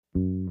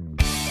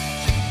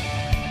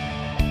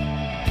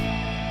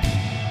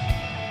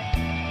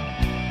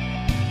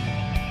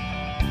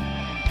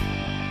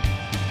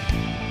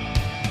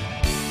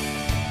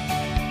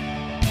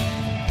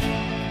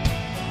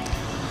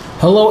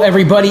Hello,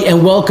 everybody,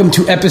 and welcome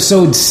to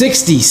episode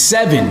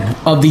 67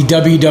 of the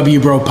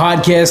WW Bro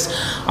podcast.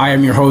 I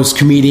am your host,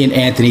 comedian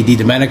Anthony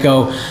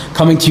DiDomenico,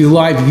 coming to you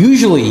live,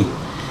 usually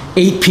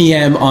 8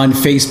 p.m. on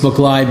Facebook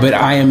Live, but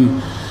I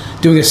am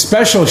doing a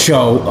special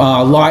show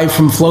live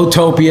from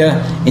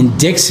Flowtopia in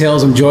Dix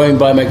Hills. I'm joined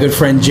by my good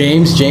friend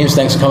James. James,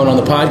 thanks for coming on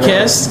the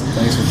podcast.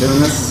 Thanks for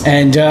doing this.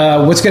 And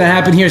what's going to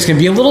happen here is going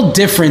to be a little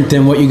different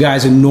than what you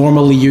guys are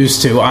normally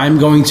used to. We're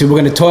going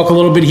to talk a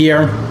little bit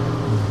here.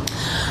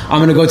 I'm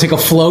going to go take a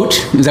float.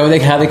 Is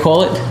that how they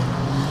call it?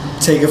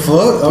 Take a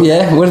float? Okay.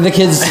 Yeah. What are the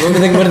kids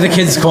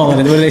calling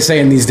it? What are they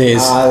saying these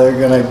days? They're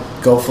going to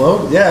go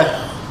float?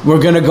 Yeah.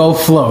 We're going to go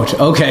float.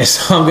 Okay,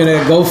 so I'm going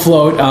to go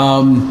float.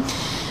 I'm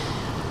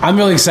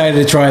really excited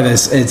to try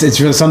this.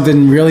 It's really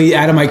something really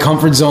out of my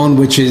comfort zone,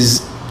 which is,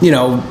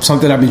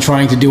 something I've been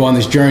trying to do on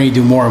this journey,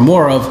 do more and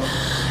more of.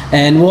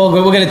 And we're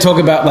going to talk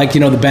about,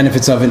 the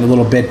benefits of it in a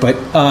little bit. But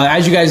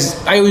as you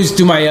guys, I always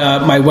do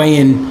my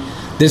weigh-in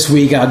this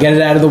week. I'll get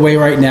it out of the way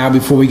right now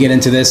before we get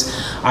into this.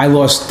 I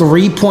lost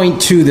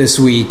 3.2 this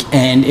week,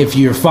 and if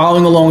you're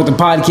following along with the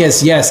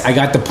podcast, yes, I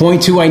got the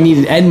 0.2 I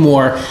needed and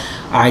more.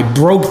 I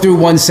broke through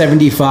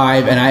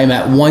 175, and I am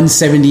at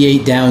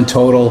 178 down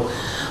total.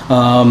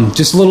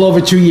 Just a little over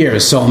 2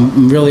 years, so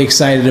I'm really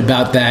excited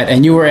about that.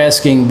 And you were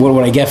asking, what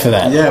would I get for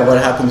that? Yeah, what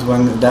happens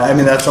when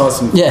that's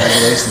awesome. Yeah.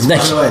 Congratulations. By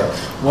the way,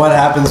 what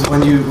happens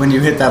when you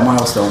hit that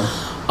milestone?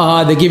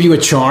 They give you a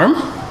charm,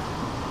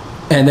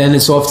 and then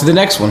it's off to the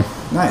next one.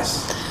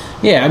 Nice.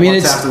 Yeah,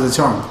 What's after the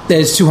charm?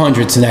 There's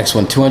 200's the next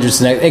one. 200's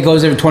the next. It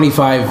goes every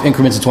 25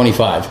 increments of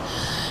 25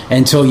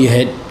 until you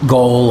hit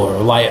goal or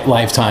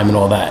lifetime and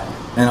all that.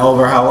 And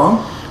over how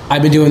long?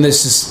 I've been doing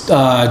this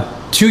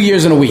 2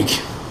 years and a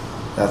week.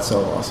 That's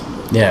so awesome.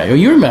 Dude. Yeah,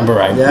 you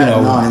remember, I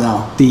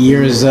know. The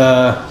years.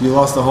 You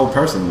lost the whole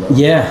person, bro.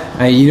 Yeah,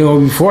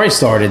 before I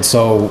started.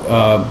 So,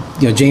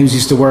 James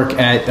used to work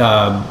at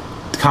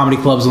comedy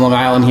clubs in Long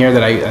Island here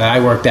that I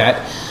worked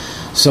at.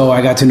 So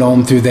I got to know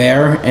him through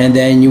there, and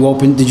then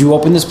did you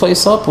open this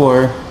place up,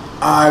 or?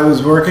 I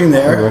was working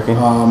there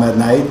at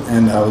night,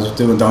 and I was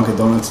doing Dunkin'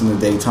 Donuts in the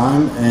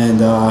daytime,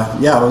 and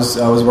I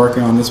was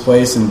working on this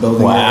place and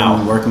building it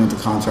and working with the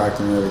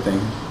contractor and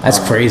everything. That's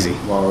crazy.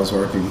 While I was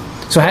working.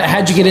 So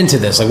how'd you get into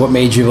this? What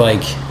made you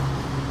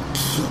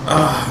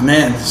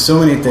man, so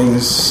many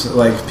things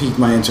piqued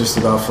my interest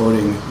about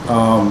floating.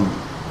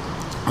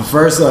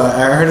 First,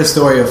 I heard a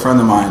story a friend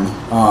of mine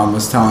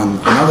was telling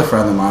another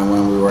friend of mine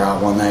when we were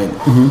out one night.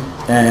 Mm-hmm.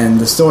 And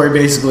the story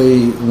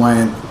basically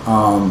went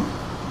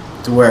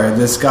to where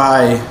this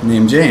guy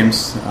named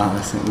James,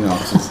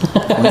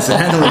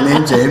 coincidentally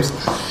named James,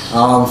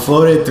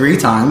 floated 3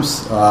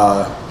 times.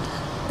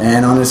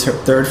 And on his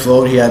third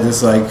float, he had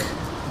this,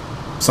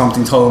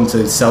 something told him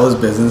to sell his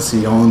business.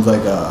 He owned,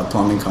 a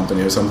plumbing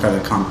company or some kind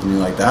of company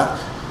like that.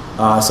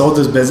 Sold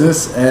his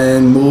business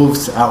and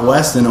moved out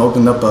west and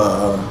opened up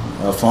a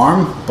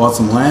farm, bought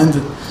some land,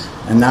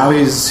 and now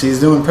he's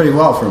doing pretty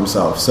well for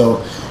himself.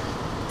 So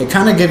it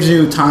kind of gives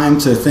you time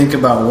to think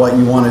about what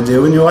you want to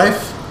do in your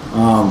life.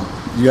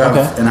 You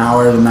have an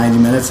hour to 90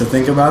 minutes to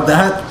think about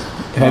that.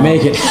 Can I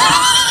make it?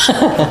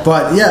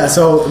 But yeah,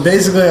 so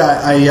basically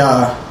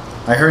I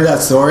heard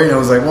that story and I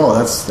was like, whoa,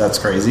 that's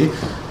crazy.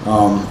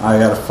 I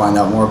got to find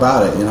out more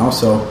about it,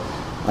 So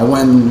I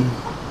went and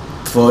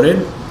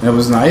floated. It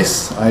was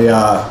nice. I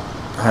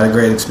had a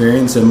great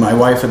experience, and my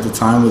wife at the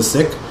time was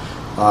sick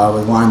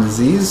with Lyme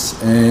disease,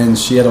 and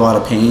she had a lot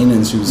of pain,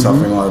 and she was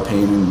suffering a lot of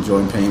pain and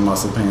joint pain,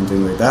 muscle pain,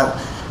 things like that.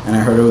 And I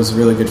heard it was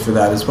really good for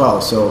that as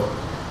well. So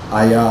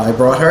I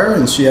brought her,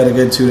 and she had a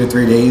good 2 to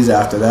 3 days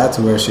after that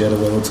to where she had a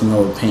little to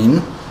no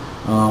pain,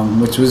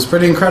 which was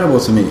pretty incredible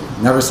to me.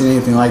 Never seen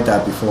anything like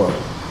that before.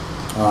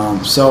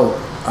 So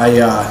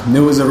I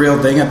knew it was a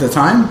real thing at the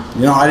time.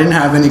 I didn't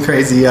have any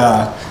crazy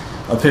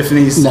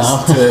epiphanies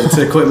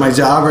to quit my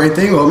job or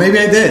anything. Well, maybe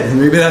I did.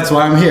 Maybe that's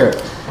why I'm here.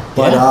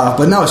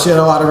 But no, she had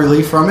a lot of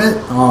relief from it.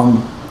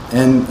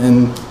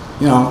 And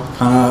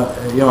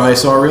I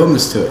saw a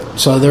realness to it.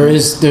 So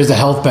there's a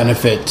health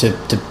benefit to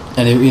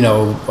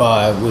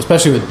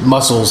especially with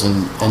muscles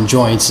and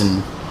joints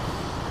and.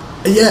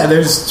 Yeah,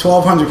 there's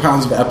 1,200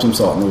 pounds of Epsom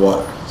salt in the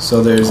water.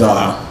 So there's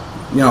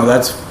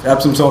that's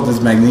Epsom salt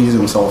is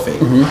magnesium sulfate.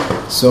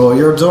 Mm-hmm. So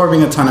you're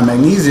absorbing a ton of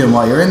magnesium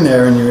while you're in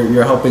there, and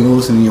you're helping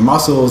loosening your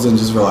muscles and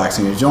just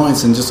relaxing your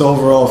joints and just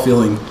overall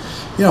feeling,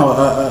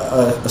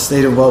 a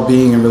state of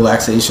well-being and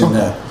relaxation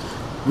that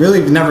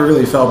really never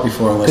really felt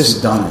before unless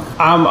you've done it.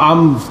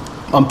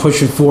 I'm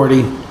pushing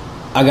 40.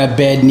 I got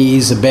bad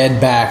knees, a bad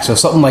back, so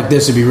something like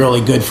this would be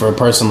really good for a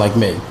person like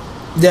me.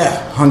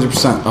 Yeah,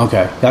 100%.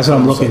 Okay, that's what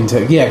I'm looking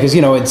to. Yeah, because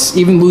it's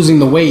even losing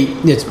the weight.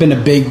 It's been a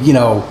big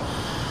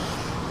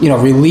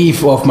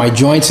relief off my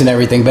joints and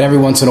everything. But every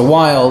once in a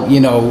while,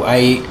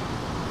 I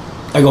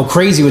go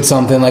crazy with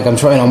something.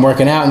 I'm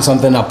working out and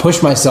something. I'll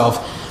push myself,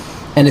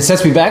 and it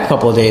sets me back a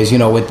couple of days.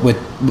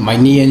 With my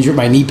knee injury,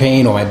 my knee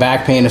pain, or my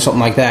back pain, or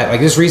something like that.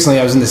 Just recently,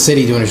 I was in the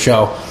city doing a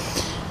show,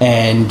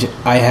 and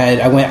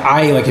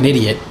I like an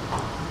idiot,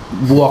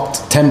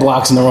 walked 10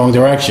 blocks in the wrong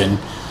direction.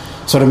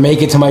 So to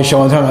make it to my show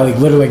on time, I like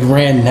literally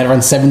had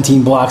run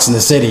 17 blocks in the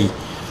city,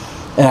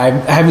 and I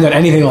haven't done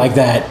anything like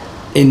that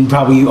in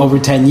probably over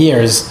 10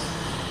 years.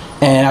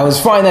 And I was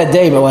fine that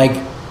day, but like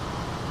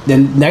the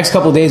next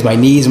couple of days, my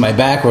knees and my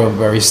back were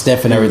very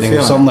stiff and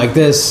everything. Something like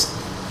this.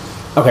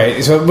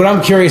 Okay, so what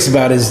I'm curious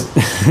about is,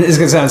 this is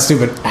gonna sound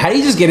stupid. How do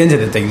you just get into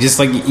the thing? Just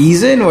like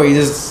ease in, or you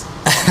just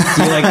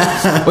do you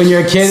like when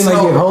you're a kid,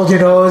 like you hold your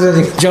nose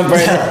and you jump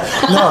right in?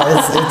 No,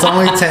 it's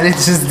only 10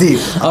 inches deep.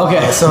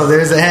 Okay, so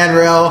there's a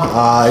handrail.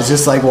 It's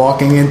just like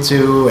walking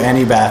into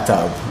any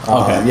bathtub.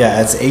 Okay,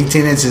 yeah, it's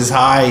 18 inches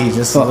high. You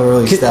just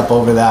literally step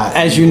over that.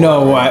 As you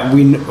know,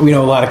 we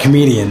know a lot of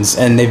comedians,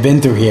 and they've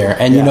been through here,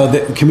 and you know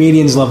that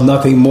comedians love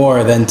nothing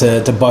more than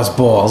to bust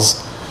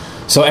balls.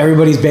 So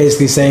everybody's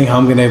basically saying how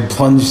I'm going to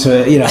plunge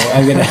to,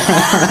 I'm going to,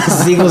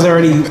 Siegel's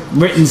already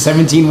written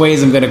 17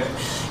 ways I'm going to,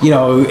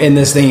 in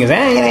this thing is, you're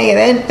going to get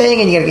anything,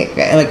 and you're going to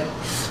get, like,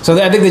 so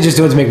I think they just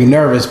do it to make me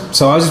nervous.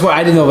 So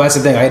I didn't know, that's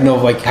the thing, I didn't know,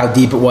 like, how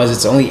deep it was.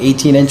 It's only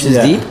 18 inches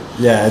deep?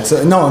 Yeah, it's,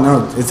 it's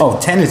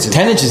 10 inches.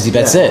 10 inches deep,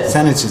 that's it?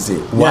 10 inches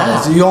deep. Wow.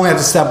 Yeah, so you only have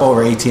to step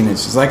over 18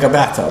 inches, like a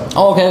bathtub.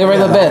 Oh, okay, like a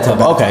regular bathtub.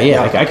 Okay,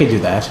 yeah, I could do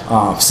that.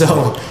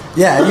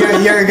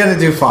 You're gonna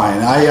do fine.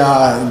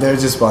 They're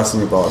just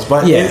busting your balls,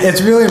 but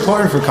it's really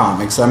important for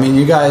comics. I mean,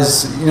 you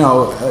guys,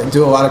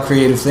 do a lot of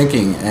creative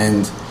thinking,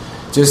 and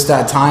just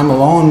that time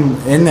alone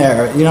in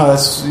there,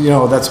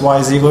 that's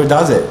why Ziegler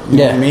does it. You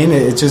know what I mean?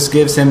 It just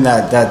gives him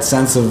that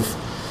sense of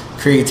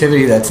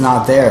creativity that's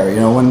not there.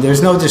 When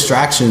there's no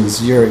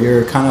distractions,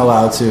 you're kind of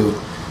allowed to.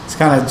 It's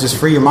kind of just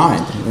free your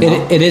mind.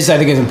 It is. I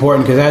think it's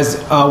important because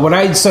as what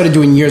I started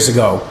doing years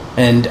ago,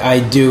 and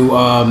I do.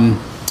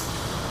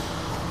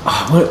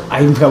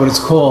 I forgot what it's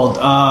called.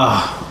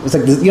 It's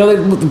like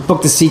the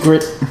book The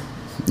Secret.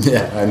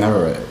 Yeah, I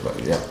never read it, but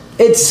yeah.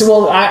 It's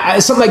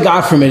something I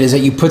got from it is that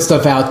you put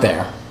stuff out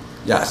there.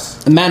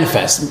 Yes.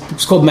 Manifest.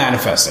 It's called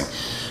manifesting,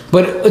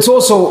 but it's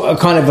also a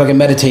kind of like a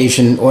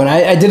meditation. When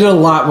I did it a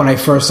lot when I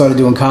first started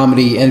doing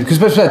comedy, and because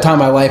especially at that time in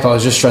my life, I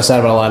was just stressed out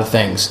about a lot of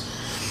things,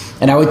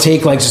 and I would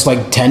take just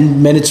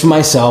 10 minutes for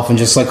myself and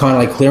just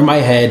kind of clear my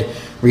head,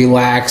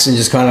 relax, and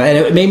just and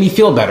it made me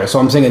feel better. So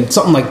I'm thinking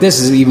something like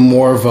this is even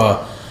more of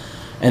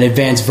an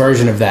advanced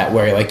version of that,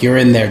 where you're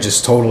in there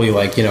just totally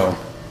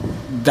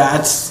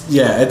That's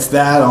it's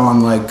that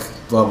on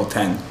level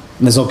 10. And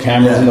there's no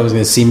cameras, and nobody's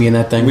gonna see me in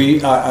that thing.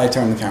 I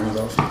turned the cameras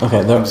off. Okay,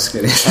 I'm just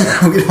kidding.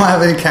 We don't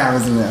have any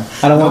cameras in there.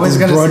 I don't want this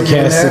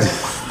broadcasted.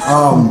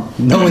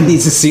 No one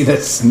needs to see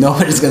this.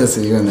 Nobody's gonna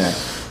see you in there.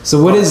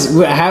 So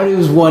how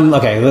does one?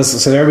 Okay, listen.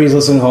 So everybody's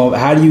listening at home.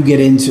 How do you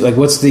get into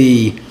what's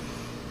the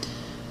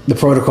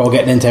protocol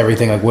getting into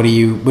everything? What do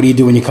you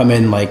do when you come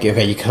in?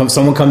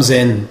 Someone comes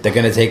in, they're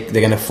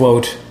gonna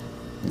float.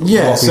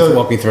 Yeah,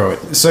 walk me through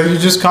it. So you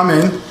just come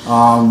in.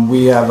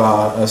 We have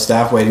a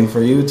staff waiting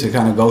for you to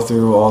kind of go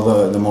through all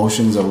the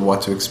motions of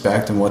what to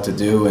expect and what to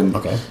do, and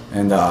put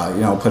in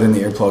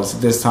the earplugs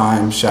at this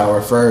time.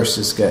 Shower first.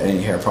 Just get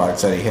any hair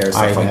products out of your hair,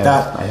 stuff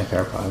that. I have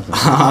hair products.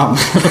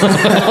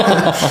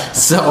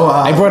 So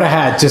I brought a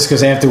hat just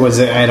because afterwards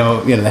I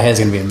don't. The hair's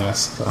gonna be a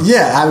mess. So.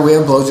 Yeah, we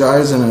have blow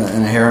dryers and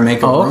a hair and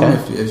makeup room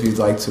if you'd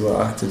like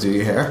to do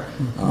your hair.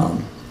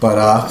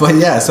 But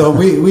yeah, so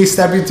we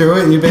step you through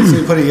it, and you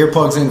basically put your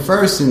earplugs in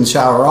first and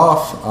shower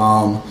off,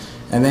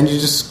 and then you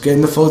just get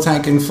in the float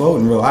tank and float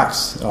and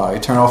relax. You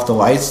turn off the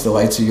lights. The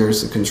lights are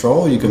yours to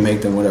control. You can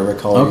make them whatever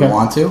color you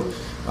want to.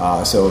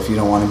 So if you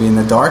don't want to be in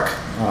the dark,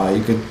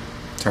 you could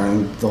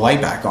turn the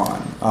light back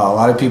on. A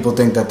lot of people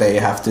think that they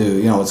have to,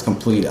 it's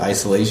complete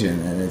isolation,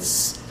 and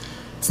it's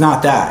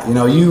not that.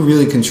 You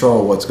really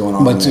control what's going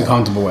on. What you're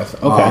comfortable with.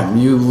 Okay.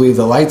 You leave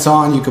the lights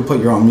on. You can put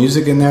your own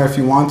music in there if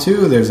you want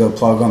to. There's a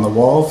plug on the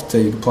wall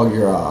that you can plug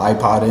your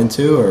iPod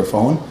into or a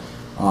phone.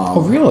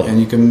 Oh, really? And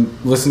you can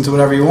listen to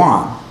whatever you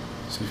want.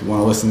 So if you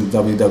want to listen to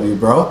WW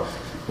Bro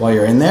while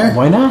you're in there,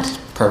 why not?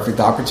 Perfect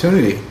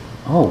opportunity.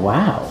 Oh,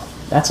 wow.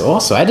 That's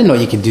awesome. I didn't know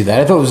you could do that.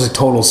 I thought it was a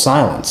total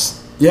silence.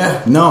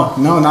 Yeah, no,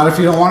 not if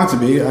you don't want it to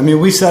be. I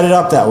mean, we set it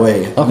up that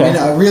way. Okay.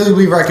 I mean, really,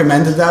 we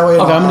recommend it that way.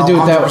 Okay, I'm going to do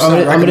it that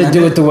way. I'm going to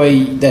do it the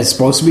way that's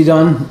supposed to be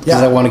done.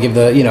 Because I want to give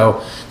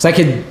so I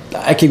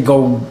could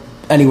go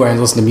anywhere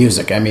and listen to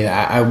music. I mean,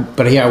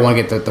 but here I want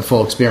to get the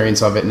full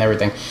experience of it and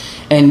everything.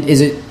 And I'm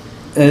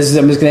just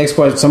going to ask a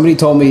question. Somebody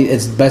told me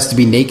it's best to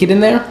be naked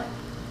in there.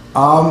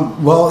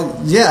 Well,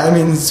 yeah, I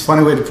mean, it's a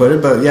funny way to put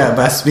it, but yeah,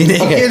 best to be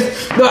naked.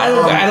 Okay. No, I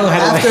don't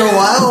have after a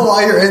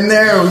while you're in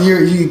there,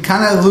 you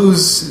kind of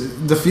lose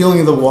the feeling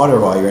of the water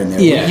while you're in there.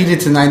 Yeah. We heat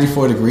it to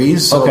 94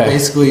 degrees, so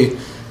basically,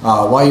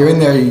 while you're in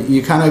there,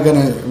 you're kind of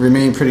going to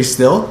remain pretty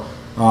still.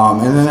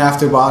 And then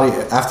after a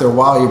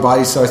while, your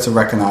body starts to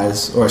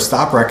recognize or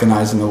stop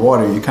recognizing the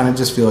water. You kind of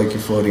just feel like you're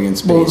floating in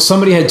space. Well,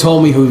 somebody had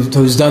told me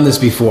who's done this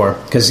before,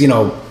 because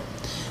I'm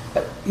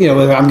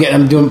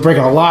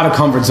breaking a lot of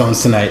comfort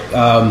zones tonight.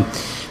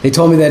 They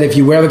told me that if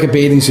you wear like a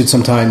bathing suit,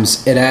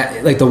 sometimes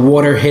like the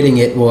water hitting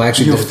it will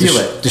actually You'll feel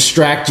it.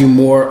 distract you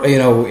more.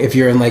 If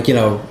you're in like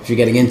if you're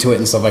getting into it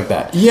and stuff like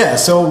that. Yeah.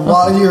 So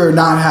while you're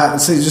not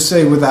just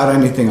say without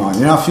anything on,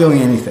 you're not feeling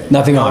anything.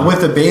 Nothing on.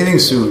 With a bathing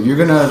suit, you're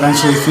gonna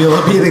eventually feel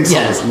a bathing suit.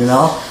 Yes.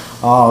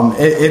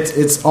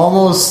 It's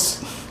almost.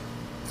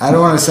 I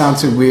don't want to sound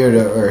too weird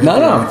or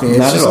no, anything.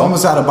 It's just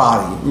almost out of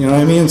body. You know what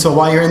I mean? So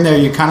while you're in there,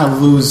 you kind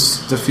of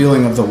lose the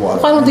feeling of the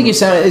water. I don't think it's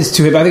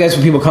too hip. I think that's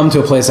when people come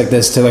to a place like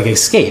this to like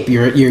escape.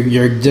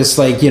 You're just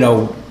like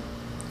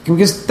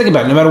because think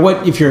about it. No matter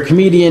what, if you're a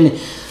comedian,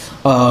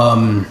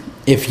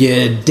 if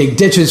you dig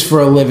ditches for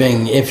a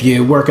living, if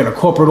you work in a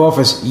corporate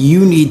office,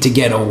 you need to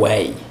get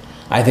away.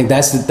 I think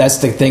that's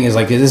the thing is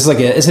like this is like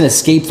it's an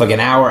escape for like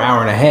an hour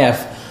and a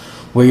half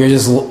where you're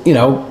just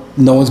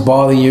no one's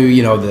bothering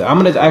you. I'm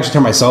going to actually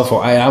turn my cell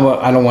phone. I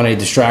don't want any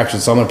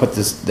distractions, so I'm going to put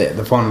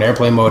the phone in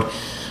airplane mode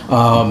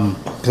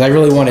because I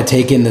really want to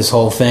take in this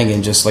whole thing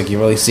and just like you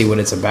really see what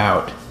it's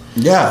about.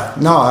 Yeah,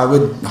 no, I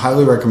would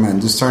highly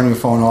recommend just turning your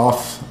phone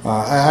off.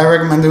 I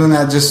recommend doing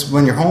that just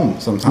when you're home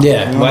sometimes.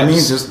 Yeah, you know what I mean?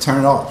 Just turn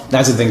it off.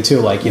 That's the thing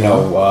too. Like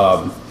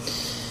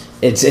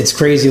it's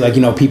crazy.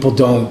 Like people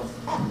don't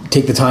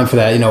take the time for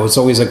that. It's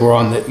always like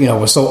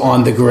we're so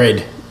on the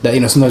grid. That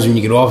sometimes when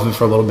you get off of it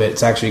for a little bit,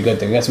 it's actually a good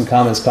thing. We got some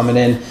comments coming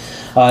in.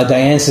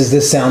 Diane says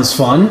this sounds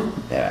fun.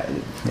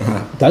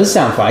 It does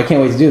sound fun. I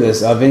can't wait to do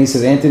this. Vinny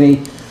says,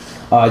 Anthony,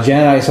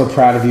 Jan and I are so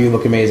proud of you.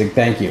 Look amazing.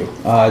 Thank you.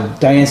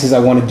 Diane says I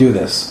want to do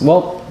this.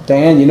 Well,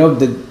 Diane,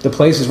 the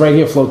place is right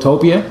here,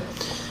 Floatopia,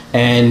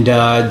 and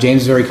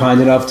James is very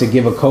kind enough to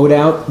give a code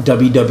out.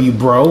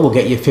 WWBro will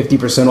get you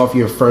 50% off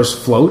your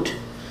first float.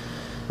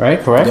 Right,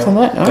 correct on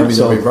that?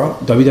 WWBro.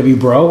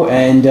 WWBro.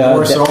 And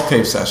or a Soul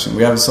Cave session.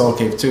 We have a Soul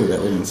Cave too that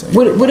we didn't say.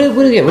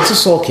 What's a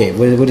Soul Cave?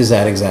 What is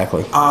that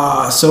exactly?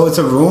 So it's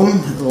a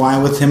room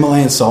lined with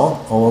Himalayan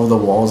salt all over the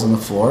walls and the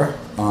floor.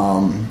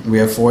 We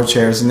have 4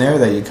 chairs in there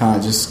that you kind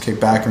of just kick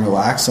back and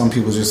relax. Some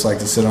people just like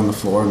to sit on the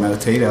floor and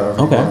meditate.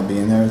 However you want to be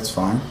in there, it's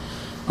fine.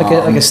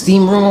 Like a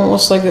steam room,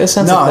 almost like a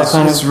sense of that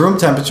kind of. No, it's room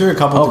temperature, a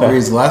couple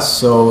degrees less.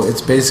 So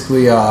it's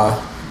basically a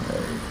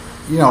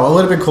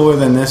little bit cooler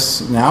than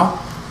this now.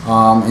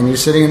 And you're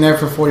sitting in there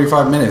for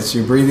 45 minutes.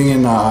 You're breathing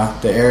in the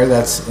air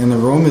that's in the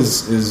room.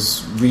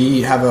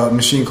 We have a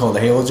machine called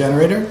a halo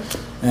generator,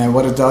 and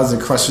what it does,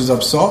 it crushes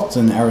up salt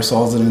and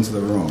aerosols it into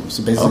the room.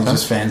 So basically, it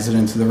just fans it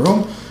into the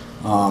room,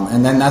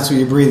 and then that's what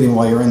you're breathing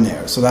while you're in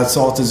there. So that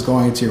salt is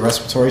going into your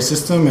respiratory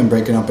system and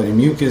breaking up any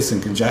mucus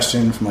and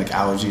congestion from like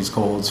allergies,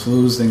 colds,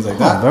 flus, things like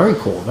that. Very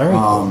cool. Very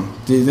cool.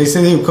 They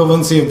say the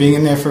equivalency of being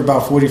in there for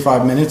about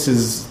 45 minutes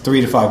is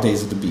 3 to 5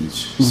 days at the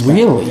beach.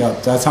 Really? Yeah,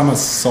 that's how much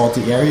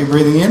salty air you're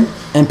breathing in.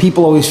 And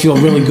people always feel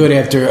really good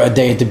after a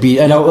day at the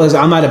beach.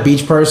 I'm not a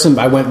beach person,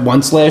 but I went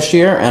once last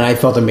year, and I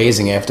felt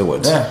amazing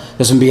afterwards. Yeah.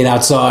 Just from being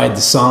outside,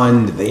 the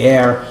sun, the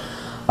air.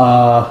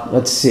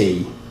 Let's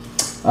see.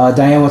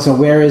 Diane wants to know,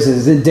 where is it?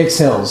 It's in Dix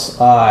Hills.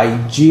 I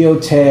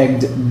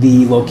geotagged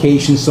the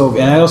location,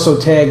 and I also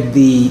tagged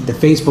the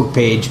Facebook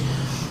page.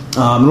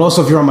 And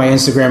also, if you're on my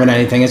Instagram and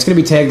anything, it's going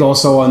to be tagged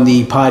also on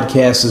the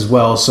podcast as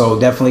well. So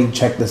definitely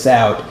check this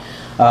out.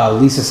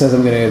 Lisa says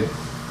I'm going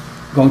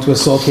to a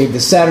Soul Cave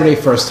this Saturday,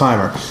 first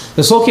timer.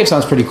 The Soul Cave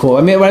sounds pretty cool.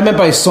 I mean, what I meant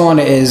by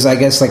sauna is, I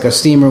guess, like a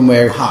steam room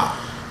where,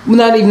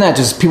 not even that,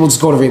 just people just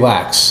go to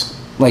relax.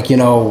 Like,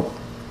 you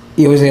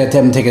always have to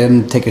have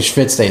them take a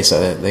schwitz day, so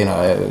it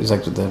was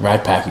like the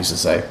Rat Pack used to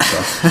say.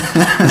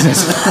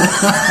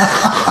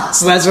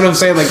 So that's what I'm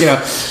saying. Like,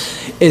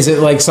 is it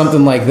like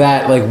something like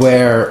that, like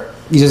where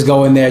you just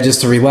go in there just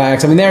to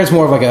relax? I mean, there it's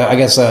more of like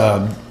a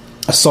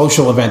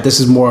social event. This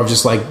is more of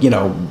just like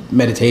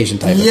meditation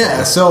type.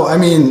 Yeah. So I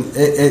mean,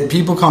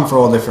 people come for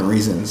all different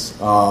reasons,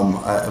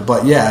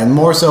 but yeah, and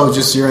more so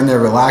just you're in there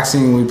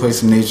relaxing. We play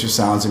some nature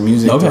sounds and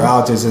music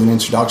throughout. There's an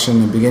introduction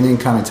in the beginning,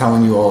 kind of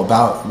telling you all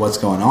about what's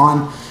going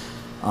on.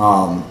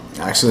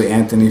 Actually,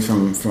 Anthony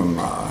from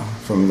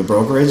the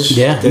brokerage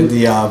did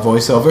the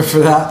voiceover for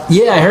that.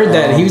 Yeah, I heard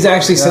that. He was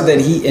actually said that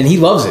he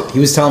loves it. He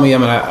was telling me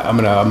I'm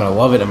gonna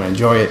love it. I'm gonna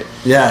enjoy it.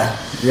 Yeah.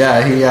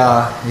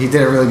 He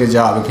did a really good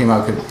job. It came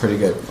out pretty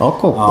good. Oh,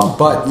 cool.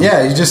 But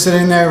yeah, you're just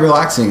sitting there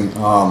relaxing.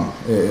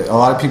 A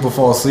lot of people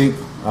fall asleep.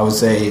 I would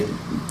say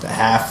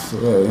half.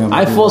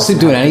 I fall asleep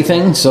doing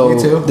anything. So me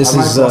too. This I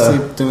might fall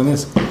asleep doing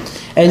this.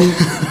 And.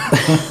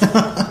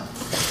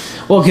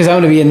 Well, because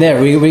I'm going to be in there.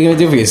 What are you going to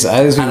do for you? This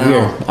is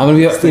weird. I'm going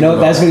to be, that's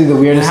going to be the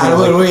weirdest thing.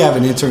 What do we have,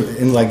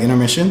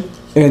 intermission?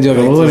 You're going to do like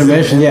a little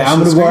intermission? Yeah,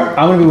 I'm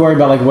going to be worried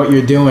about like what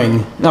you're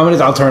doing. No,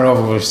 I'll turn it off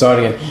when we're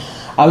starting it.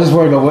 I was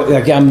worried about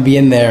I'm going to be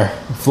in there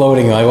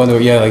floating. I wonder,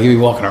 like you'll be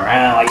walking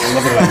around, like you're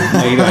looking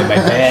at my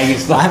bag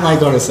and stuff. I might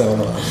go to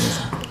 7-Eleven.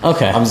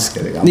 Okay. I'm just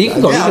kidding. You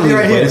can go. I'll be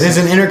right here. There's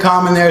an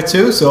intercom in there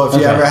too, so if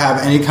you ever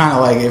have any kind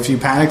of if you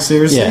panic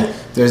seriously,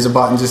 there's a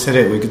button, just hit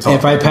it. We can talk.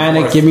 If I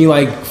panic, give me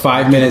like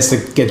 5 minutes to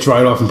get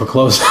dried off and put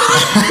clothes on.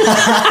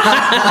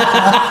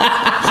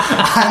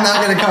 I'm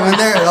not going to come in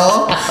there at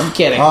all. I'm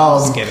kidding. I'm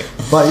just kidding.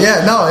 But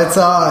yeah, no, it's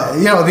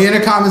the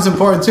intercom is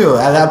important too.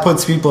 That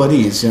puts people at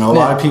ease. A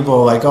lot of people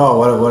are like,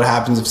 oh, what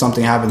happens if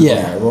something happens?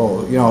 Yeah. There?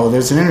 Well,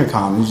 there's an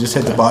intercom. You just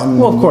hit the button.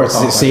 Well, of course,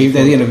 it's safe.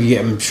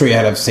 I'm sure you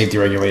had to have safety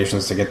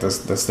regulations to get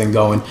this thing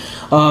going.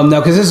 Now,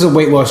 because this is a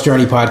weight loss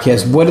journey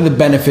podcast, what are the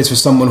benefits for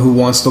someone who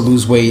wants to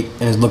lose weight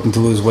and is looking to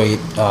lose weight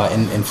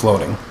in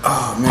floating?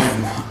 Oh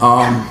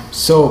man,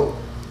 so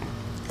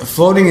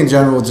floating in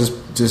general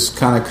just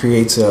kind of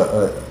creates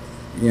a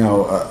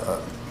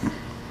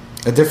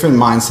different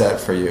mindset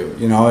for you.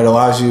 It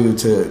allows you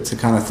to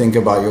kind of think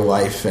about your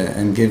life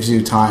and gives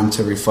you time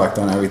to reflect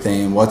on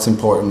everything, what's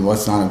important,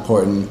 what's not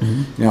important.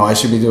 Mm-hmm. I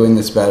should be doing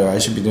this better. I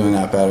should be doing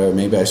that better.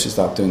 Maybe I should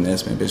stop doing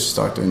this. Maybe I should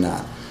start doing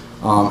that.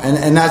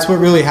 And that's what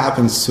really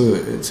happens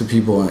to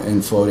people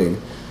in floating.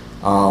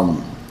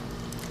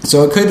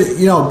 So it could,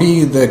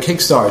 be the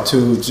kickstart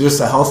to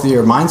just a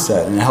healthier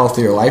mindset and a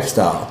healthier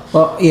lifestyle.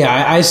 Well,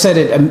 yeah, I've said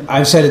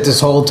it this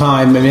whole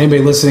time. I mean,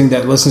 anybody listening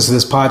that listens to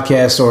this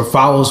podcast or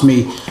follows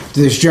me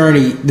through this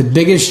journey, the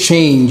biggest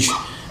change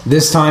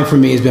this time for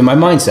me has been my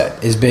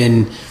mindset. Has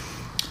been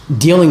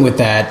dealing with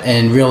that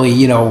and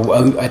really,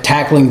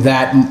 tackling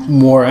that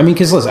more. I mean,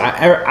 because listen,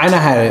 I know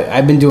how to.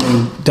 I've been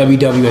doing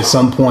WW at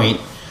some point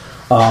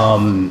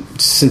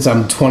since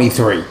I'm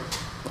 23,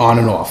 on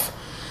and off.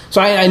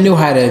 So I knew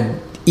how to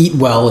eat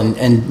well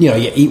and you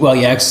eat well,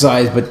 you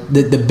exercise, but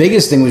the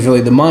biggest thing was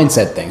really the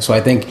mindset thing. So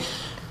I think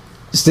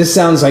this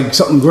sounds like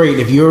something great.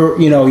 If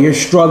you're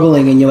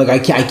struggling and you're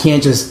like, I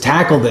can't just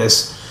tackle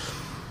this,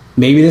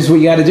 maybe this is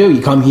what you got to do.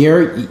 You come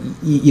here,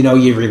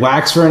 you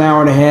relax for an hour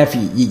and a half,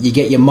 you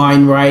get your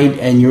mind right,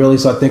 and you really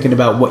start thinking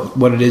about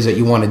what it is that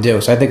you want to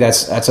do. So I think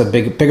that's a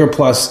bigger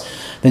plus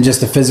than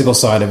just the physical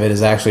side of it,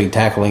 is actually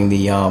tackling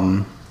the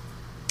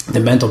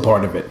mental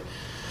part of it.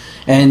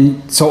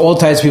 And so all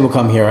types of people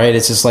come here, right?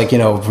 It's just like,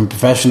 from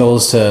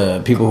professionals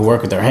to people who work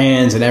with their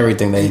hands and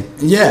everything.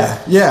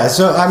 Yeah.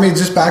 So, I mean,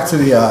 just back to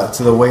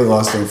the weight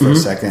loss thing for mm-hmm. a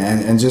second,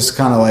 and just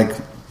kind of like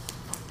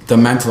the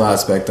mental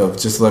aspect of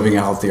just living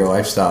a healthier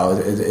lifestyle.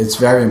 It's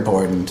very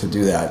important to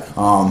do that.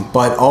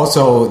 But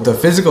also the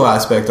physical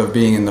aspect of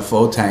being in the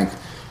float tank.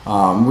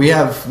 We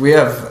have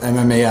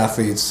MMA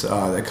athletes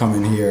that come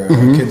in here.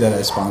 Mm-hmm. A kid that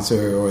I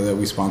sponsor or that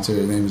we sponsor,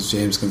 his name is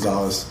James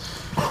Gonzalez.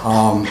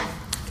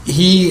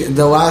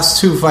 The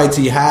last 2 fights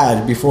he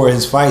had, before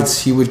his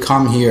fights, he would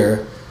come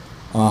here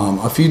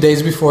a few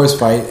days before his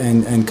fight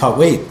and cut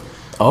weight.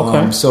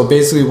 Okay. So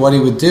basically what he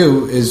would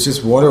do is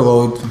just water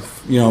load,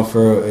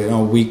 for a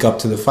week up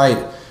to the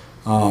fight.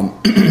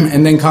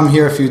 And then come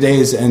here a few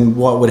days, and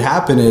what would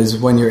happen is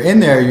when you're in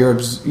there, you're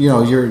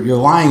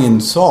lying in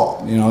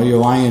salt, you're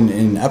lying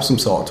in Epsom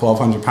salt,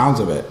 1,200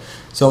 pounds of it.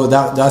 So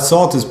that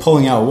salt is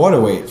pulling out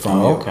water weight from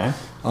you. Okay.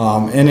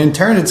 And in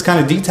turn, it's kind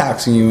of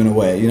detoxing you in a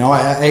way.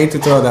 I hate to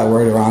throw that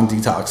word around,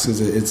 detox,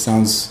 because it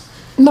sounds...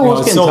 No,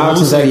 it's getting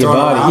toxins out of your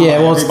body. Yeah,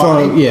 well, it's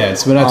throwing... Yeah,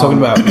 we're not talking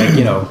about,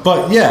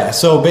 But yeah,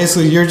 so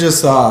basically you're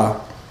just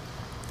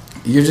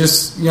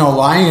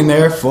lying in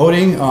there,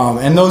 floating.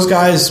 And those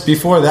guys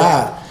before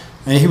that,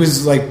 and he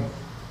was like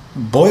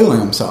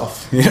boiling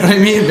himself. You know what I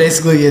mean?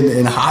 Basically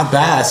in hot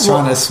baths,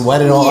 trying to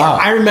sweat it all out.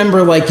 I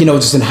remember,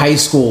 just in high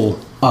school,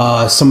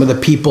 some of the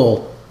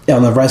people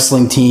on the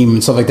wrestling team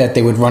and stuff like that,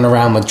 they would run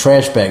around with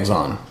trash bags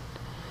on,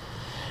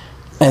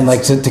 and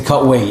to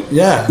cut weight.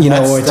 Yeah,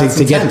 or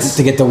to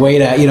get the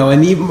weight out.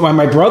 And even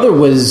my brother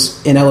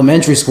was in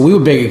elementary school. We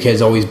were bigger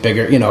kids, always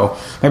bigger.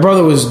 My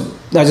brother was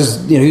not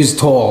just he was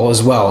tall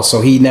as well,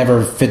 so he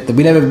never fit.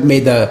 We never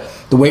made the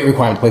weight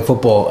requirement to play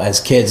football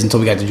as kids until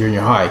we got to junior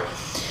high.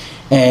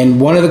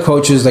 And one of the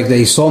coaches,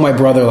 they saw my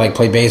brother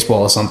play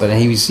baseball or something, and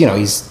he was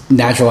he's a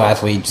natural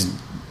athlete, just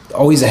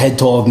always a head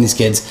taller than these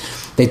kids.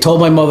 They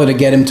told my mother to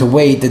get him to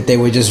weight, that they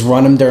would just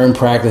run him during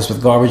practice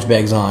with garbage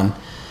bags on,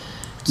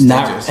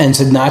 and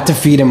said not to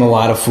feed him a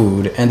lot of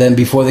food, and then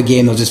before the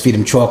game they'll just feed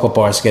him chocolate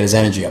bars to get his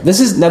energy up. This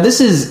is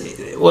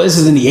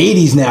in the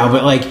 80s now,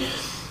 but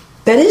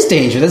that is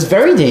dangerous. That's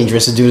very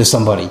dangerous to do to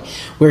somebody.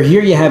 Where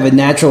here you have a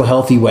natural,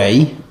 healthy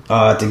way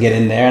to get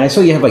in there, and I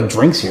saw you have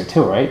drinks here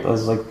too, right? It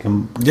was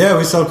yeah,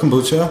 we sell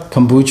kombucha.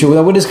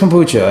 Kombucha. What is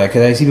kombucha?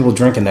 Because I see people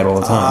drinking that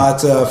all the time.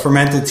 It's a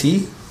fermented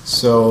tea.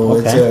 So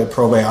It's a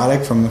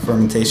probiotic from the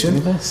fermentation.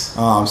 Look at this.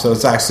 So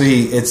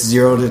it's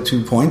 0 to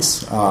 2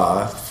 points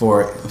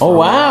for oh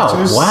wow,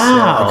 fermenters.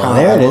 Wow, So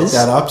there it is. I looked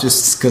that up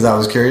just because I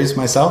was curious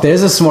myself.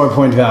 There's a smart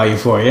point value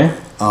for you.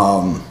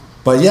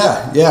 But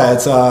yeah,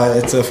 it's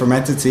a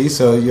fermented tea,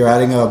 so you're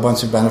adding a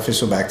bunch of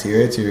beneficial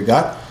bacteria to your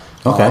gut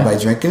by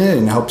drinking it,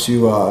 and it helps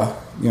you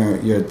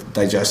your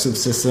digestive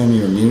system,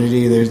 your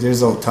immunity.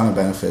 There's a ton of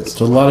benefits.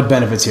 There's a lot of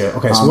benefits here.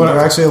 Okay, so they're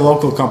actually a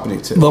local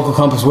company too. Local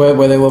companies, where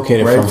are they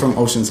located right from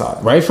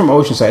Oceanside. Right from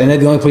Oceanside, and they're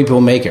the only people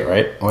who make it,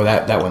 right? Or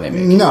that one they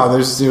make. No,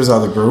 there's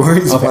other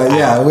breweries, okay. But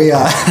yeah, we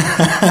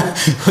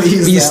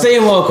you stay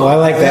local. I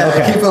like that.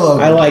 Yeah, okay. Keep it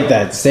local. I like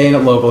that. Staying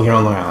at local here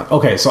on Long Island.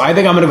 Okay, so I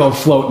think I'm going to go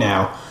float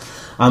now.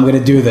 I'm going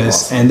to do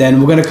this, awesome. And then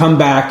we're going to come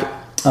back.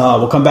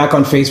 We'll come back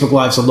on Facebook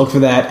Live, so look for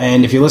that.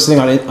 And if you're listening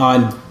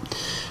on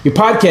your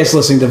podcast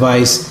listening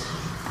device,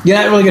 you're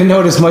not really going to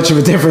notice much of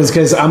a difference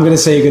because I'm going to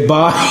say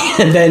goodbye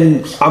and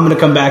then I'm going to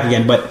come back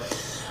again. But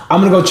I'm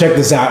going to go check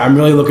this out. I'm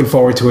really looking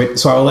forward to it.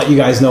 So I'll let you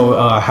guys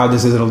know how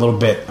this is in a little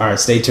bit. All right,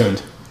 stay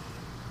tuned.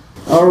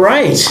 All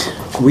right,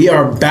 we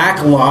are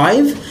back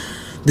live.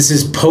 This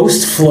is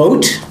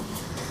post-float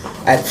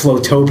at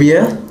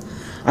Floatopia.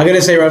 I'm going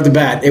to say right off the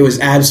bat, it was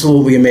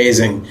absolutely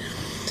amazing.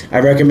 I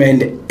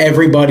recommend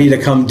everybody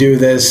to come do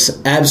this.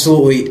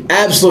 Absolutely,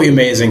 absolutely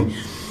amazing.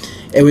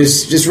 It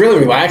was just really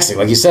relaxing.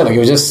 Like you said, like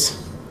it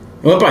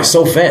went by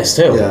so fast,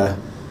 too. Yeah.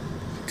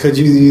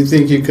 You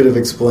think you could have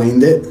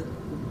explained it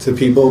to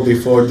people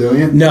before doing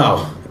it?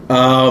 No.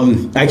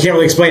 I can't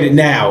really explain it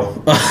now,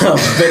 but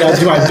I'll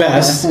do my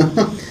best.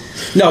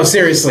 No,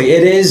 seriously,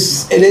 it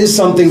is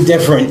something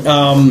different.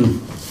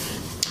 I'm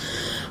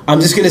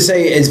just going to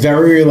say it's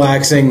very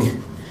relaxing.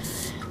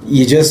 I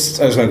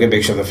was going to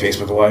make sure the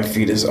Facebook Live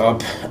feed is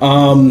up.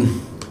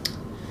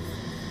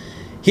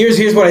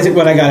 Here's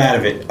what I got out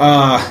of it.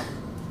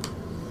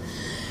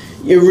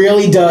 It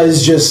really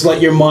does just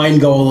let your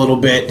mind go a little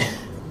bit.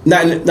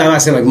 I'm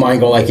not saying like mind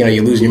go like,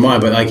 you're losing your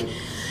mind, but like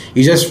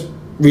you just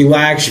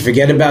relax, you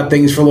forget about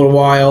things for a little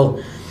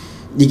while.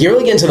 You can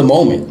really get into the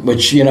moment,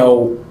 which,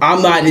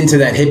 I'm not into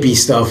that hippie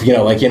stuff,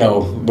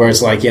 where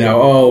it's like,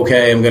 oh,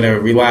 okay, I'm going to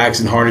relax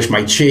and harness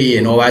my chi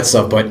and all that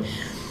stuff, but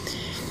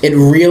it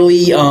really,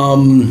 You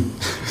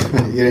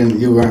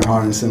weren't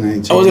harnessing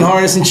any chi. I wasn't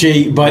harnessing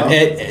chi, but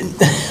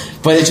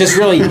no. It just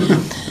really,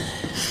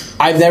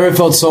 I've never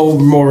felt so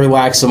more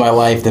relaxed in my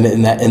life than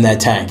in that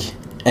tank.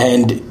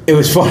 And it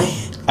was funny.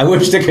 I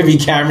wish there could be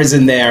cameras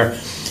in there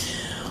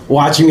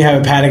watching me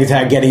have a panic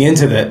attack getting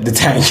into the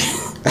tank.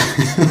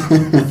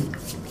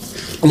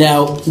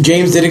 Now,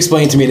 James did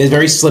explain to me it is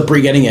very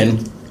slippery getting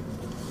in.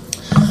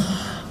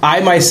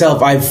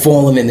 I've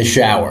fallen in the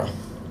shower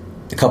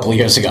a couple of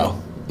years ago,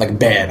 like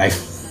bad.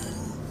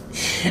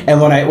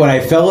 And when I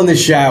fell in the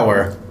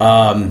shower,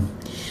 I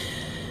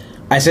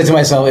said to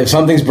myself, if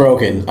something's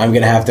broken, I'm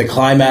gonna have to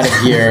climb out of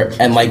here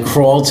and like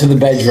crawl to the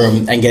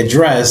bedroom and get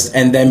dressed,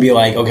 and then be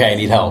like, okay, I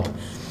need help.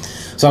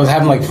 So I was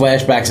having like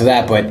flashbacks of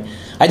that, but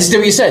I just did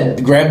what you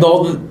said, grabbed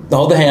all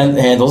the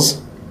handles.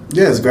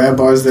 Yeah, there's grab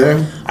bars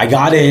there. I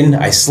got in,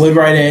 I slid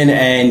right in,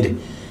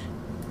 and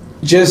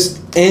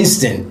just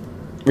instant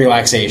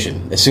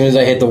relaxation as soon as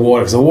I hit the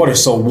water, because the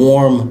water's so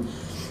warm.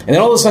 And then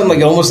all of a sudden,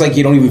 like almost like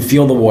you don't even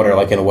feel the water,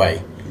 like in a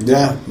way.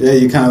 Yeah,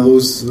 you kind of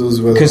lose where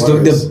the water is.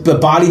 Because the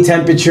body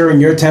temperature and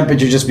your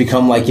temperature just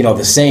become like,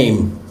 the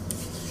same.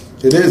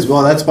 It is.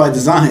 Well, that's by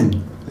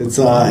design. It's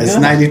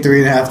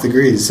 93.5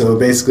 degrees, so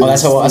basically... Oh,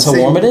 that's how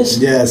warm it is?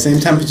 Yeah, same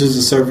temperature as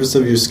the surface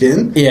of your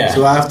skin. Yeah.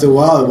 So after a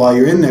while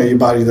you're in there, your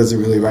body doesn't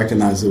really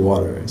recognize the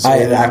water, so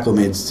it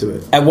acclimates to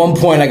it. At one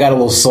point, I got a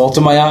little salt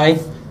in my eye.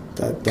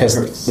 That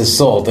hurts. The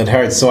salt, it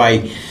hurts, so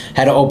I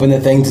had to open the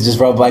thing to just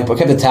rub, I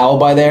kept the towel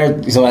by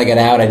there, so when I got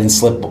out, I didn't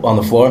slip on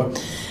the floor.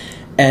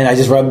 And I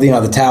just rubbed,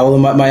 the towel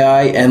in my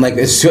eye, and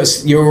it's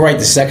just, you were right,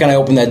 the second I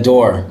opened that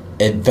door,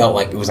 it felt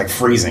like it was like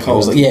freezing. Cold. It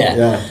was like,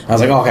 yeah. I was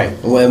like, okay.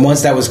 Well, and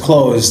once that was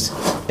closed,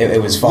 it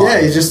was fine.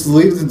 Yeah, you just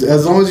leave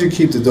as long as you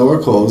keep the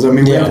door closed. I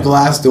mean, we have a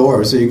glass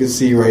door, so you can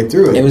see right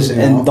through it. It was,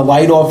 and the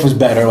light off was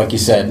better, like you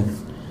said.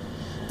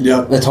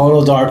 Yep. The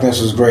total darkness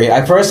was great.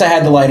 At first, I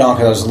had the light on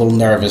because I was a little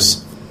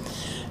nervous,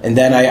 and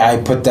then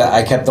I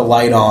kept the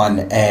light on,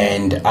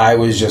 and I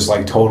was just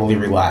like totally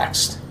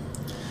relaxed.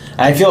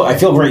 And I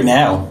feel great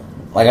now.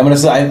 Like I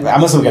must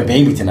look like a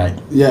baby tonight.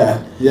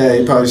 Yeah,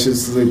 you probably should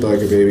sleep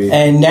like a baby.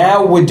 And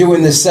now we're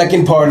doing the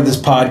second part of this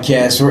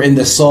podcast. We're in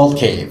the salt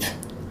cave,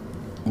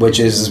 which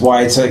is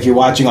why it's like if you're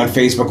watching on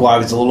Facebook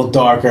Live, it's a little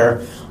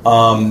darker.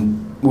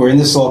 We're in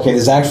the salt cave.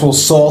 There's actual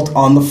salt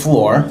on the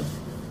floor.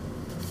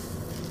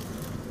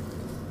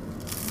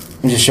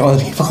 I'm just showing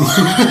people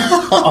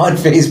on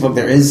Facebook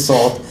there is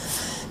salt.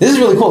 This is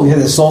really cool. You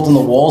have the salt on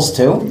the walls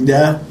too.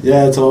 Yeah,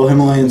 it's all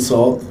Himalayan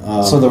salt.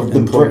 So the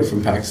imported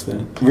from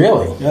Pakistan.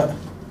 Really? Yeah.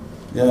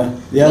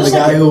 The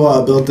guy who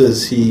built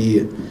this,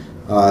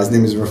 his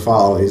name is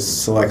Rafal. He's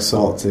Select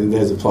Salt.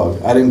 There's a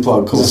plug. I didn't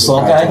plug Coastal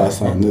Craft last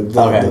time.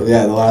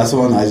 The last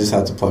one I just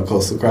had to plug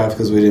Coastal Craft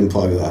because we didn't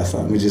plug it last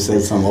time. We just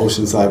said some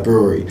Oceanside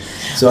brewery.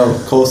 So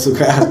Coastal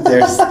Craft,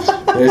 there's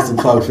the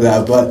plug for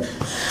that. But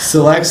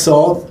Select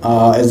Salt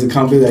is the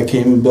company that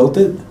came and built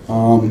it.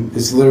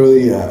 It's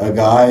literally a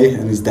guy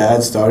and his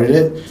dad started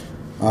it.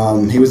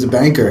 He was a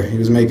banker. He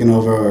was making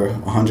over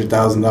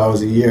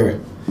 $100,000 a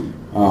year,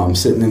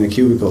 sitting in a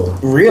cubicle.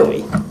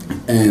 Really?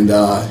 And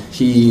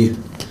he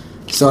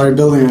started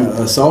building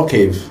a salt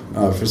cave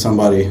for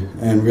somebody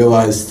and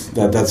realized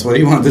that that's what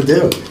he wanted to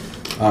do.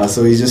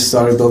 So he just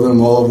started building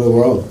them all over the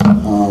world.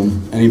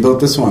 And he built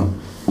this one.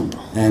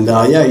 And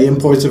he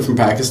imports it from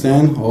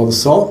Pakistan, all the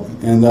salt,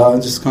 and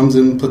just comes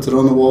in and puts it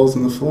on the walls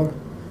and the floor.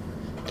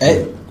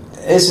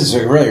 This is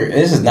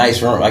a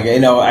nice room. Like,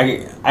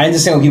 I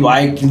understand when people,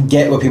 I can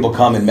get when people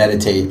come and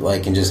meditate,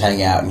 like, and just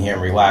hang out in here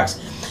and relax.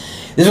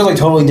 This was like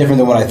totally different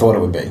than what I thought it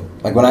would be.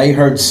 Like when I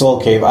heard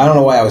Salt Cave, I don't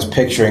know why I was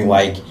picturing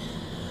like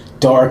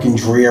dark and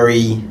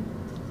dreary,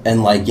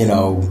 and like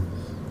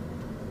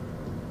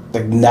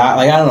like not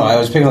like I don't know. I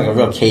was picturing like a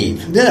real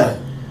cave. Yeah.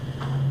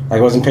 Like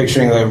I wasn't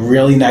picturing a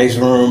really nice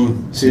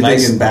room. So you're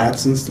nice, thinking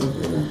bats and stuff?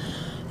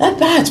 not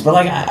bats, but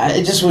like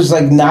I just was